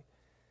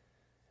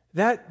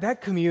 right?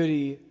 That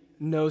community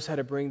knows how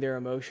to bring their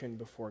emotion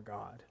before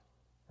God,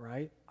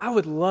 right? I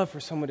would love for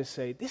someone to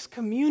say, this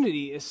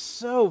community is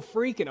so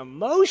freaking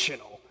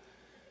emotional,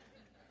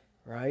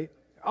 right?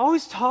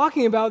 Always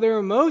talking about their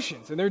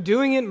emotions, and they're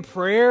doing it in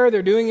prayer,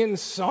 they're doing it in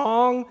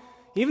song,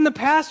 even the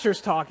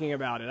pastor's talking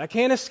about it. I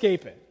can't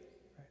escape it.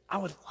 I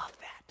would love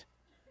that.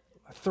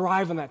 I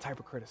thrive on that type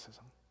of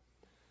criticism.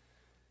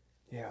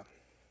 Yeah.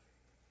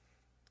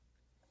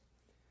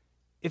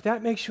 If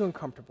that makes you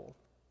uncomfortable,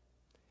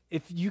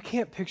 if you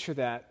can't picture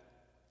that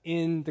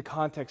in the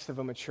context of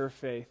a mature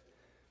faith,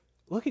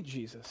 look at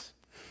Jesus.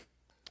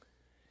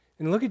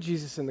 And look at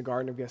Jesus in the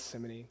Garden of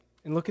Gethsemane,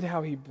 and look at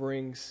how he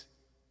brings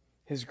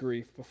his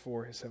grief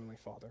before his heavenly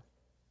Father.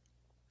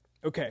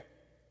 Okay.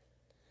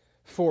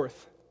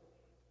 Fourth,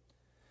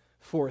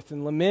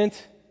 in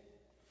lament,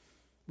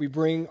 we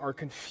bring our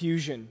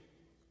confusion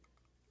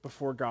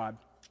before God.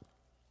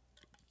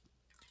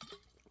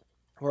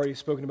 I've already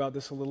spoken about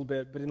this a little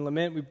bit, but in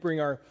lament, we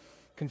bring our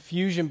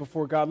confusion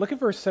before God. Look at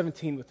verse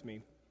 17 with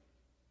me.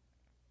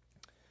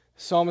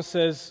 The psalmist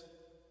says,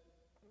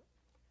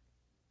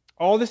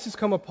 all this has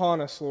come upon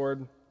us,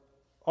 Lord,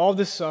 all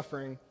this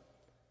suffering,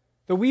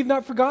 though we've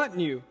not forgotten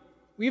you.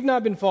 We've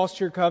not been false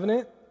to your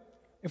covenant.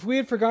 If we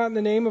had forgotten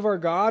the name of our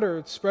God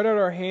or spread out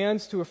our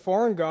hands to a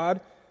foreign God,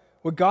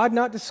 would God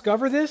not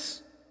discover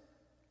this?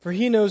 For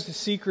he knows the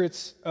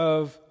secrets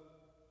of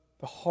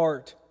the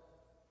heart.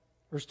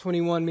 Verse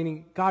 21,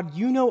 meaning, God,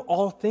 you know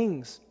all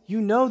things. You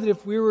know that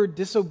if we were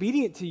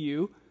disobedient to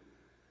you,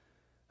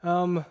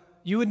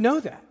 you would know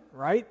that,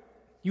 right?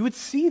 You would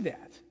see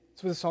that.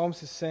 That's what the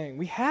psalmist is saying.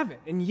 We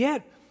haven't, and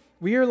yet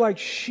we are like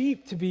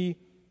sheep to be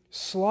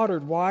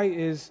slaughtered. Why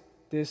is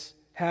this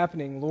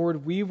happening?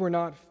 Lord, we were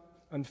not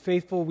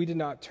unfaithful. We did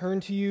not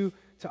turn to you,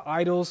 to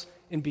idols,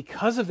 and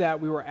because of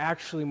that, we were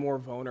actually more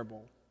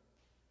vulnerable.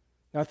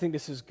 Now, I think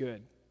this is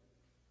good.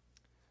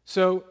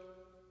 So,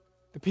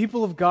 the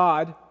people of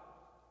God,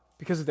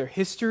 because of their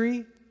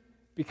history,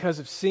 because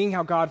of seeing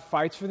how God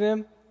fights for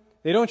them,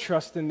 they don't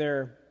trust in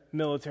their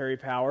military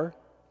power.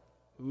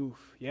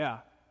 Oof, yeah.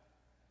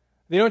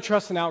 They don't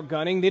trust in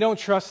outgunning. They don't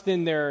trust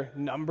in their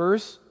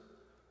numbers.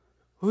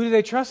 Who do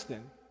they trust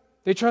in?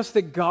 They trust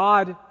that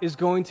God is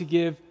going to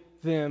give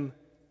them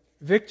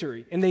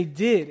victory. And they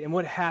did. And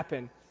what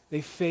happened?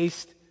 They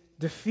faced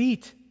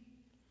defeat.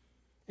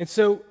 And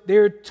so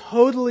they're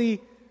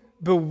totally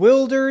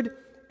bewildered.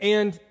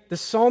 And the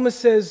psalmist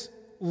says,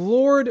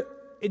 Lord,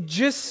 it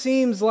just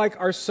seems like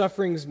our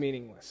suffering's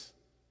meaningless.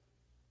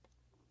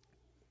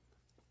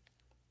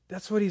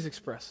 That's what he's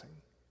expressing.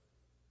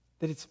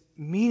 That it's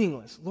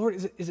meaningless. Lord,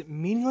 is it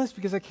meaningless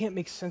because I can't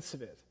make sense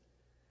of it?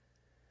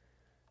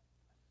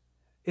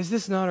 Is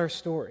this not our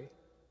story?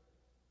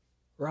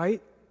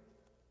 Right?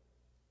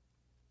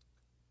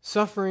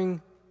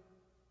 Suffering,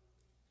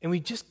 and we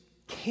just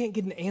can't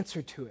get an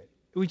answer to it.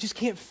 We just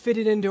can't fit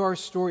it into our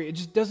story. It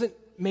just doesn't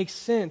make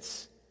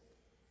sense.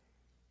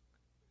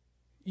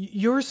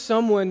 You're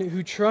someone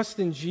who trusts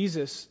in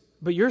Jesus,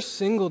 but your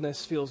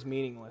singleness feels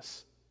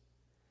meaningless.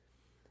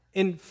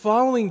 And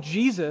following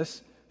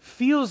Jesus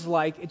feels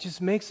like it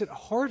just makes it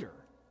harder.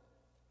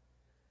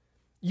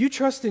 You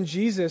trust in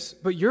Jesus,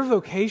 but your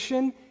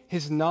vocation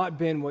has not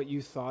been what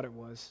you thought it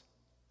was.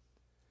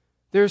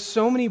 There are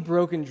so many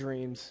broken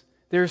dreams.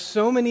 There are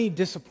so many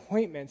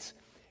disappointments,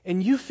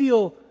 and you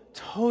feel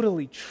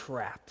totally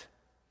trapped.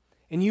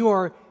 And you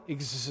are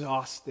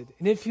exhausted.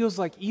 And it feels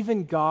like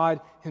even God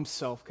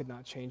himself could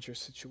not change your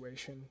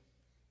situation.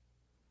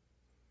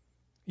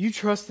 You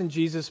trust in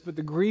Jesus, but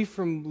the grief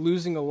from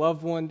losing a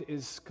loved one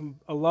is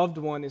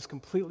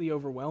completely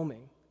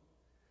overwhelming.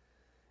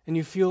 And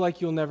you feel like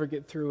you'll never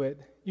get through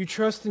it. You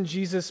trust in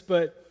Jesus,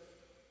 but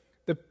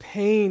the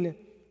pain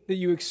that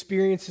you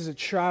experience as a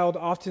child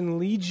often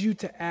leads you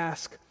to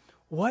ask,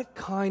 what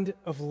kind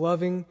of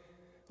loving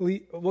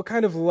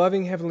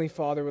Heavenly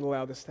Father would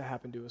allow this to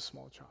happen to a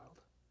small child?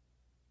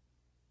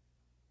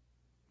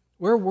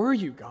 Where were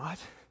you, God?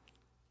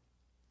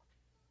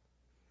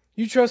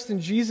 You trust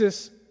in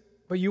Jesus,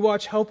 but you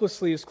watch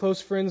helplessly as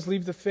close friends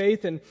leave the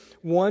faith and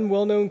one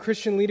well-known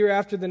Christian leader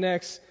after the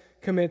next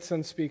commits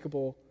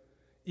unspeakable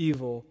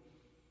evil.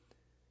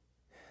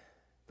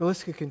 The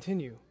list could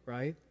continue,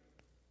 right?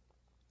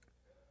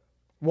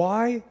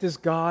 Why does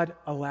God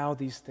allow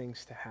these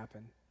things to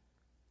happen?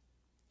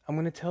 I'm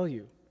going to tell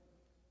you.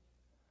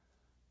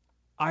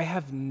 I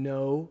have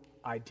no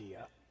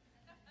idea.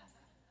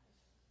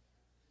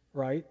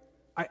 Right?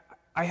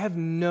 I have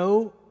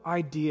no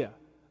idea.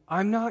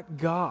 I'm not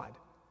God.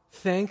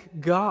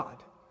 Thank God.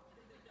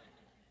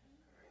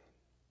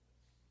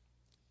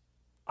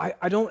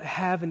 I don't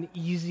have an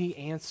easy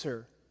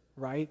answer,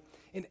 right?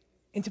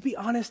 And to be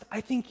honest,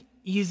 I think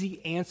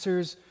easy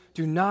answers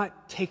do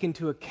not take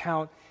into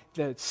account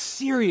the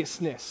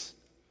seriousness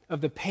of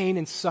the pain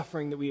and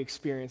suffering that we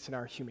experience in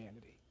our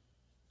humanity,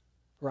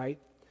 right?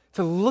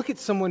 To look at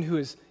someone who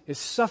is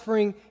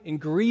suffering and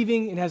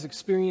grieving and has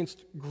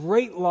experienced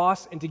great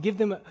loss and to give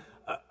them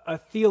a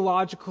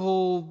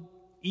theological,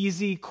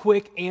 easy,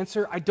 quick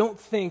answer, I don't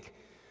think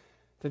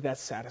that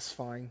that's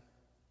satisfying.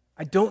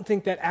 I don't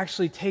think that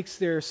actually takes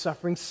their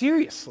suffering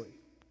seriously.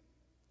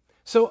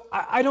 So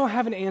I don't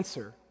have an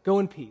answer. Go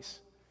in peace,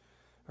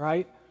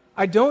 right?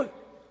 I don't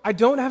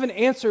have an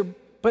answer,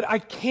 but I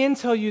can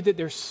tell you that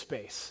there's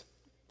space.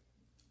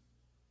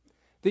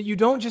 That you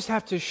don't just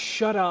have to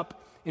shut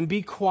up and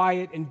be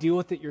quiet and deal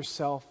with it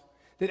yourself.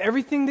 That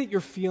everything that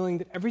you're feeling,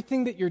 that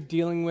everything that you're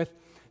dealing with,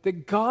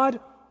 that God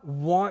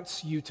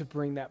wants you to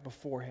bring that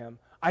before Him.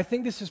 I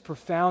think this is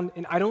profound,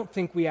 and I don't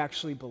think we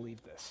actually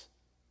believe this.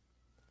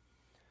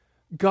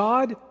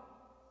 God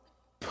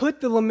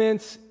put the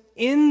laments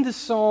in the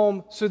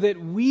psalm so that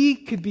we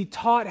could be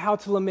taught how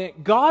to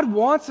lament. God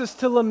wants us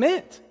to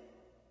lament.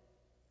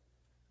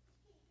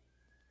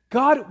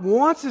 God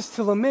wants us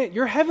to lament.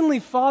 Your Heavenly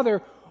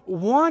Father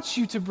wants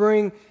you to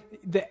bring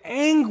the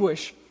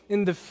anguish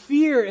and the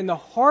fear and the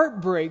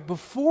heartbreak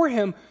before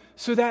Him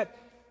so that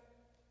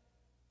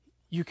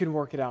you can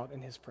work it out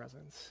in His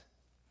presence.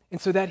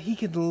 And so that He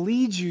can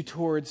lead you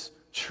towards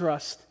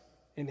trust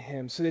in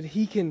Him, so that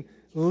He can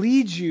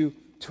lead you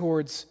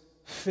towards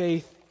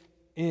faith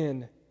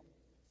in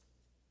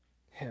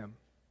Him.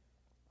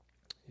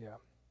 Yeah.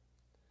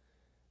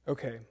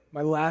 Okay,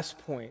 my last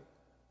point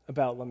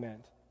about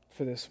lament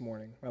for this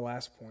morning. My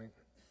last point.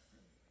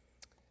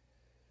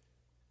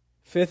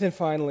 Fifth and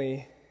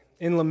finally,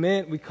 in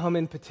lament we come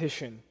in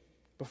petition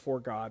before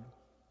God.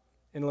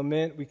 In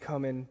lament we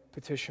come in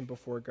petition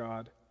before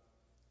God.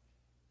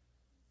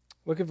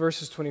 Look at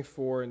verses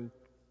 24 and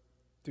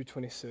through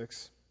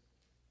 26.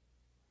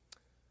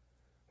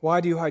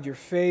 Why do you hide your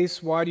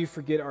face? Why do you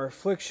forget our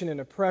affliction and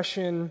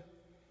oppression?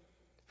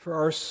 For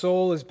our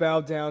soul is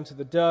bowed down to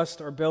the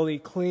dust, our belly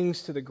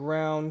clings to the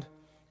ground.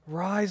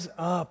 Rise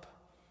up,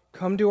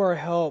 come to our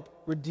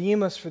help,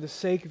 redeem us for the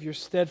sake of your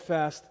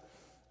steadfast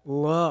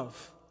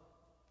love.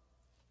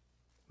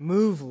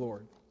 Move,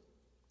 Lord.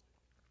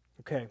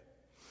 Okay.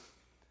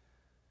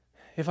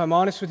 If I'm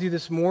honest with you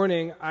this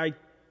morning, I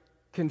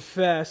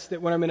confess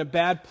that when I'm in a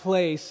bad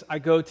place, I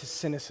go to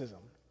cynicism.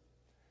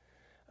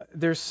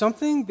 There's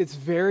something that's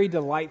very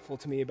delightful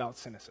to me about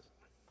cynicism.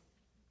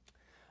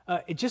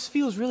 It just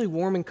feels really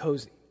warm and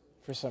cozy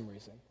for some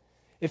reason.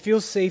 It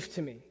feels safe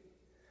to me.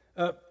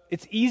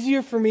 It's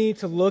easier for me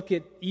to look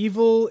at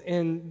evil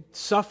and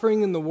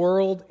suffering in the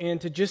world and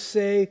to just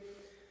say,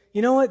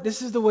 you know what,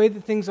 this is the way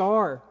that things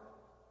are.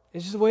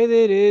 It's just the way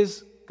that it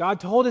is. God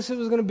told us it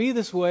was going to be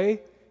this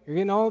way. You're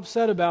getting all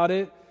upset about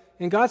it.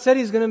 And God said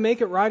He's going to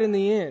make it right in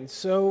the end.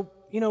 So,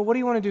 what do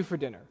you want to do for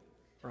dinner?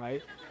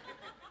 Right?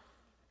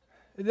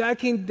 That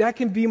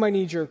can be my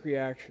knee-jerk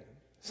reaction.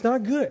 It's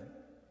not good.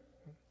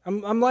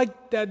 I'm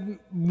like that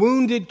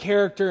wounded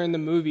character in the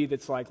movie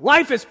that's like,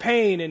 life is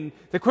pain, and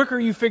the quicker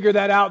you figure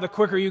that out, the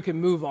quicker you can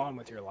move on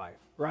with your life,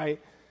 right?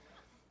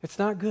 It's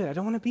not good. I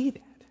don't want to be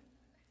that.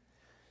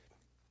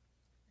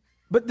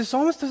 But the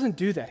psalmist doesn't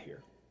do that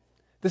here.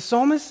 The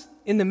psalmist,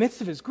 in the midst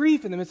of his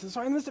grief, in the midst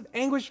of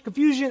anguish,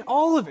 confusion,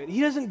 all of it,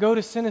 he doesn't go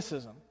to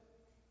cynicism,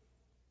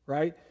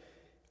 right?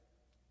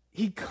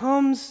 He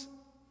comes,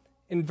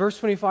 in verse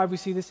 25 we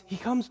see this, he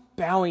comes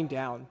bowing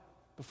down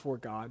before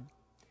God.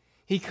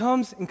 He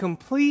comes in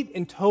complete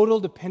and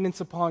total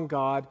dependence upon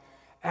God,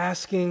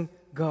 asking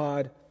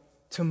God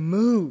to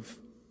move,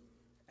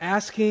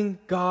 asking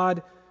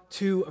God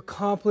to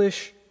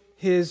accomplish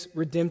His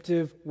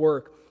redemptive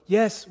work.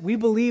 Yes, we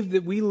believe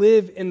that we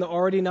live in the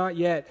already not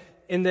yet,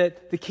 and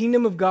that the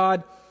kingdom of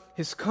God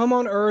has come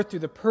on earth through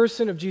the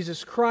person of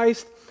Jesus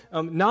Christ,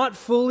 not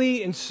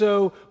fully, and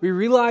so we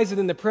realize that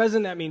in the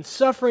present that means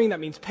suffering, that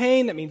means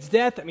pain, that means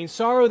death, that means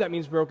sorrow, that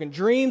means broken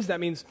dreams, that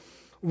means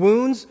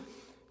wounds.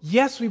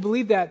 Yes, we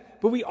believe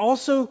that, but we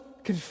also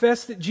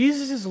confess that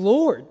Jesus is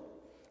Lord,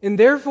 and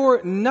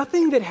therefore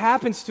nothing that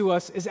happens to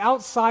us is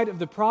outside of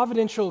the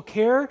providential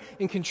care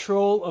and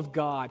control of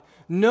God.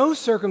 No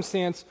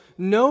circumstance,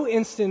 no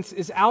instance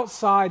is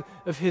outside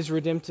of His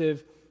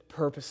redemptive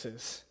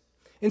purposes.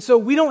 And so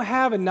we don't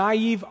have a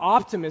naive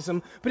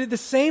optimism, but at the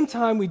same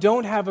time we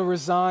don't have a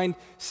resigned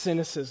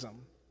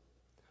cynicism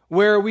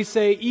where we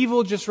say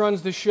evil just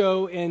runs the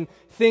show and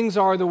things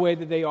are the way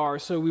that they are,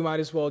 so we might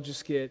as well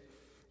just get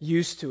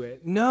used to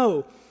it.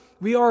 No,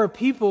 we are a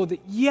people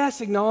that,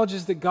 yes,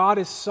 acknowledges that God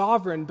is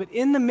sovereign, but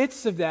in the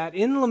midst of that,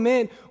 in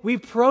lament, we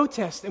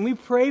protest and we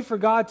pray for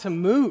God to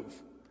move.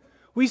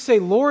 We say,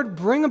 Lord,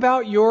 bring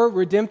about your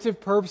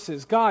redemptive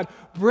purposes. God,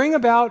 bring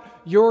about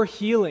your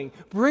healing.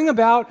 Bring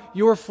about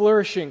your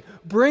flourishing.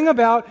 Bring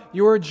about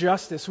your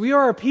justice. We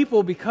are a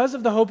people, because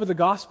of the hope of the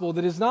gospel,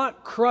 that is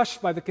not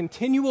crushed by the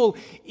continual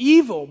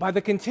evil, by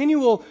the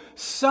continual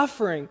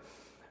suffering,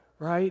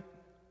 right?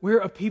 we're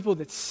a people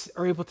that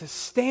are able to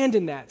stand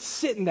in that,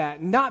 sit in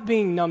that, not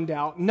being numbed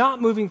out,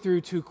 not moving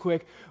through too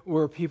quick.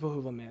 We're a people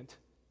who lament.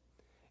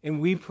 And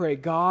we pray,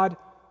 God,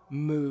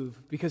 move.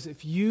 Because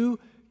if you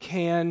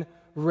can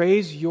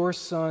raise your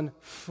son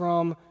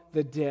from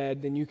the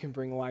dead, then you can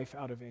bring life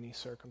out of any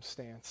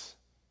circumstance,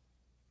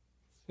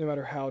 no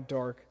matter how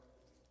dark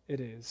it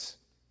is.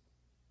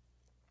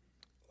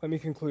 Let me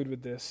conclude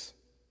with this.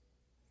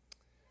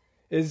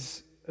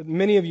 As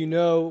many of you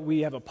know,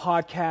 we have a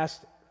podcast,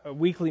 a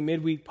weekly,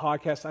 midweek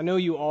podcast. I know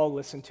you all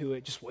listen to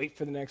it. Just wait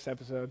for the next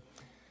episode.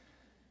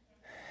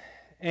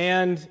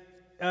 And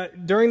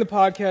during the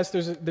podcast,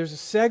 there's a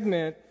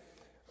segment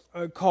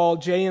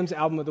called JM's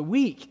Album of the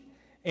Week.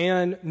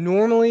 And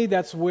normally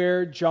that's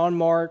where John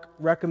Mark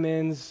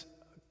recommends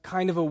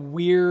kind of a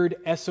weird,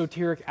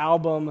 esoteric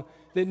album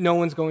that no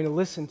one's going to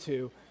listen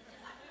to.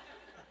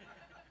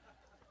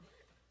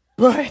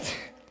 But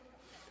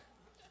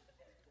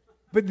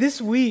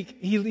this week,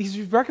 he's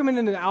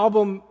recommended an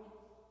album,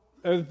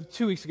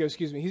 2 weeks ago,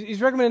 excuse me.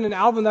 He's recommended an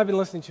album that I've been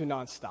listening to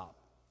nonstop.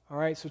 All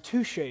right, so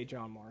touche,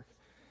 John Mark.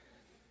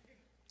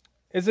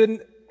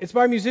 It's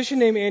by a musician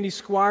named Andy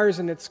Squires,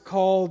 and it's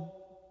called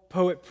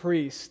Poet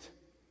Priest.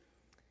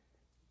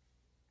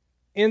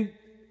 And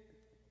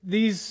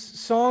these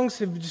songs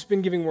have just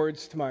been giving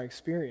words to my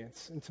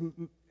experience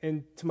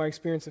and to my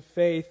experience of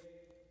faith.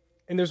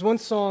 And there's one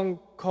song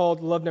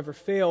called Love Never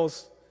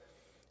Fails,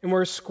 and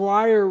where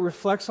Squire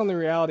reflects on the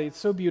reality. It's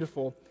so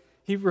beautiful.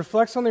 He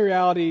reflects on the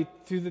reality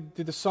through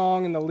the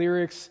song and the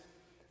lyrics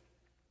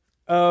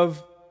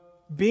of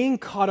being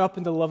caught up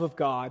in the love of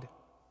God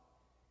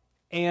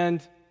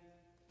and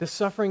the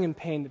suffering and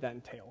pain that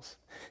entails.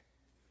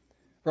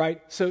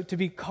 Right? So to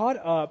be caught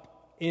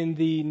up in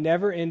the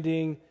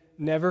never-ending,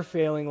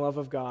 never-failing love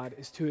of God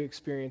is to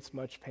experience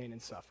much pain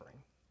and suffering.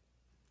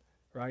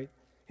 Right?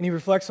 And he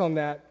reflects on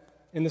that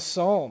in the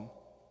song.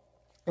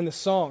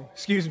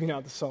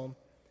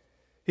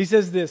 He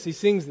says this, he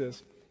sings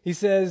this. He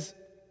says,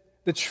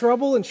 the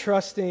trouble in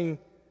trusting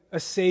a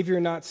Savior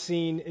not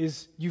seen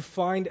is you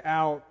find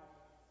out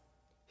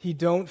He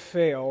don't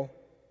fail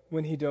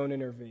when He don't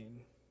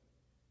intervene.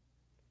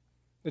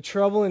 The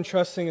trouble in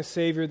trusting a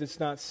Savior that's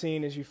not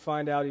seen is you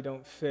find out He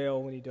don't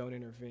fail when He don't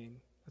intervene.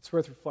 That's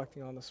worth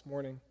reflecting on this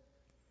morning.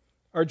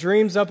 Our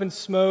dreams up in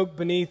smoke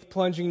beneath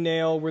plunging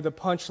nail were the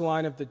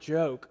punchline of the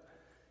joke.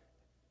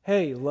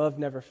 Hey, love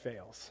never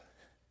fails.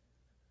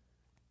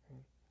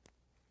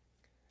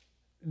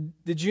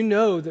 Did you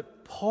know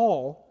that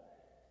Paul,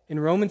 in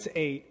Romans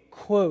 8,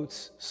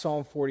 quotes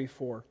Psalm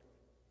 44?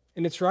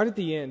 And it's right at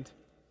the end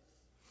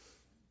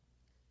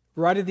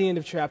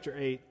of chapter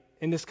 8,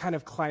 in this kind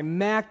of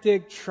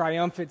climactic,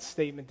 triumphant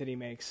statement that he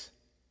makes.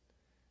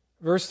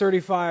 Verse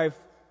 35,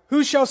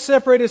 who shall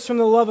separate us from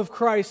the love of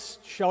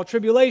Christ? Shall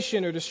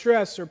tribulation or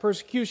distress or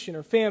persecution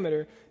or famine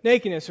or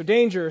nakedness or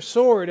danger or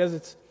sword, as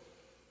it's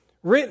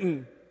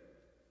written?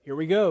 Here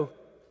we go,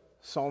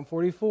 Psalm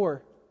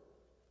 44.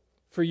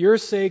 For your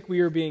sake we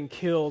are being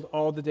killed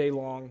all the day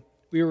long.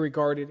 We are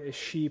regarded as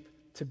sheep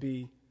to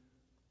be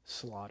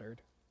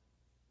slaughtered.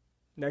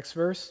 Next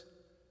verse.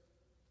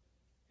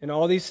 In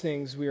all these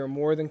things we are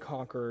more than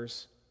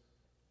conquerors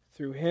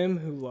through Him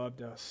who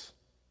loved us.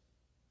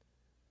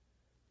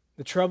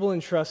 The trouble in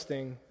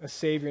trusting a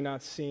Savior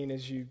not seen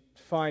is you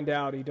find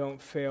out He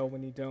don't fail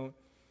when He don't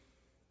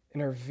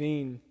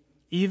intervene.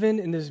 Even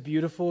in this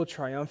beautiful,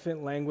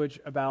 triumphant language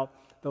about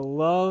the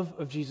love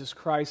of Jesus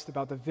Christ,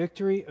 about the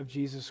victory of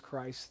Jesus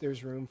Christ,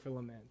 there's room for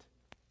lament.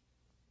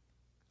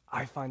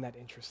 I find that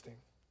interesting.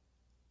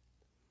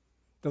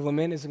 The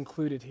lament is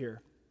included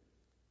here,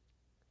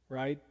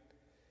 right?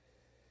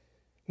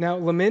 Now,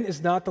 lament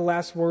is not the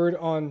last word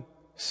on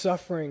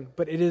suffering,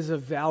 but it is a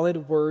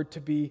valid word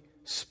to be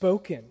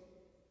spoken.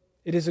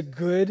 It is a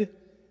good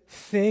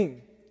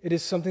thing. It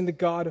is something that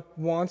God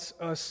wants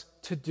us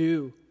to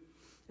do.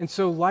 And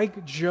so,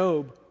 like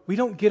Job, we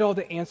don't get all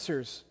the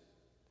answers,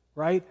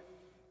 right?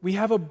 We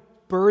have a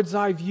bird's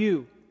eye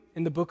view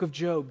in the book of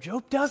Job.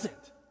 Job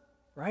doesn't,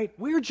 right?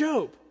 We're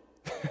Job.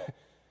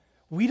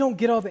 We don't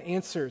get all the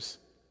answers,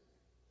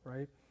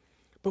 right?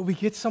 But we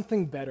get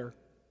something better.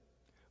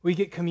 We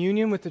get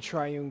communion with the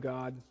triune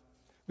God.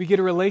 We get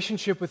a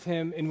relationship with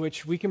Him in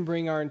which we can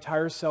bring our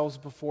entire selves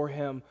before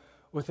Him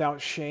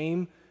without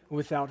shame,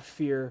 without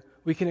fear.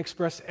 We can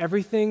express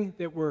everything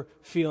that we're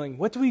feeling.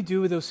 What do we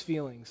do with those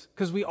feelings?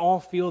 Because we all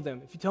feel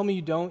them. If you tell me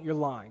you don't, you're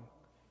lying,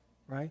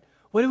 right?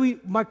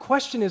 My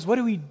question is, what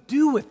do we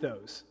do with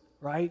those,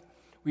 right?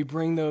 We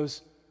bring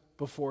those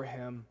before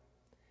Him.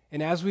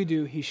 And as we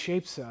do, He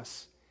shapes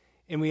us,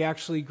 and we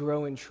actually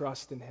grow in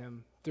trust in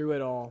Him through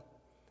it all.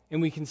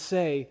 And we can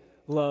say,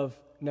 love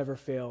never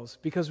fails,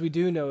 because we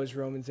do know, as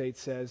Romans 8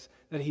 says,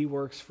 that He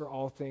works for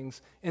all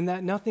things, and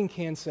that nothing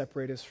can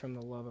separate us from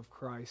the love of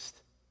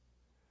Christ.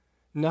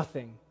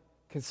 Nothing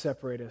can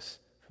separate us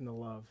from the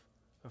love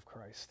of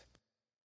Christ.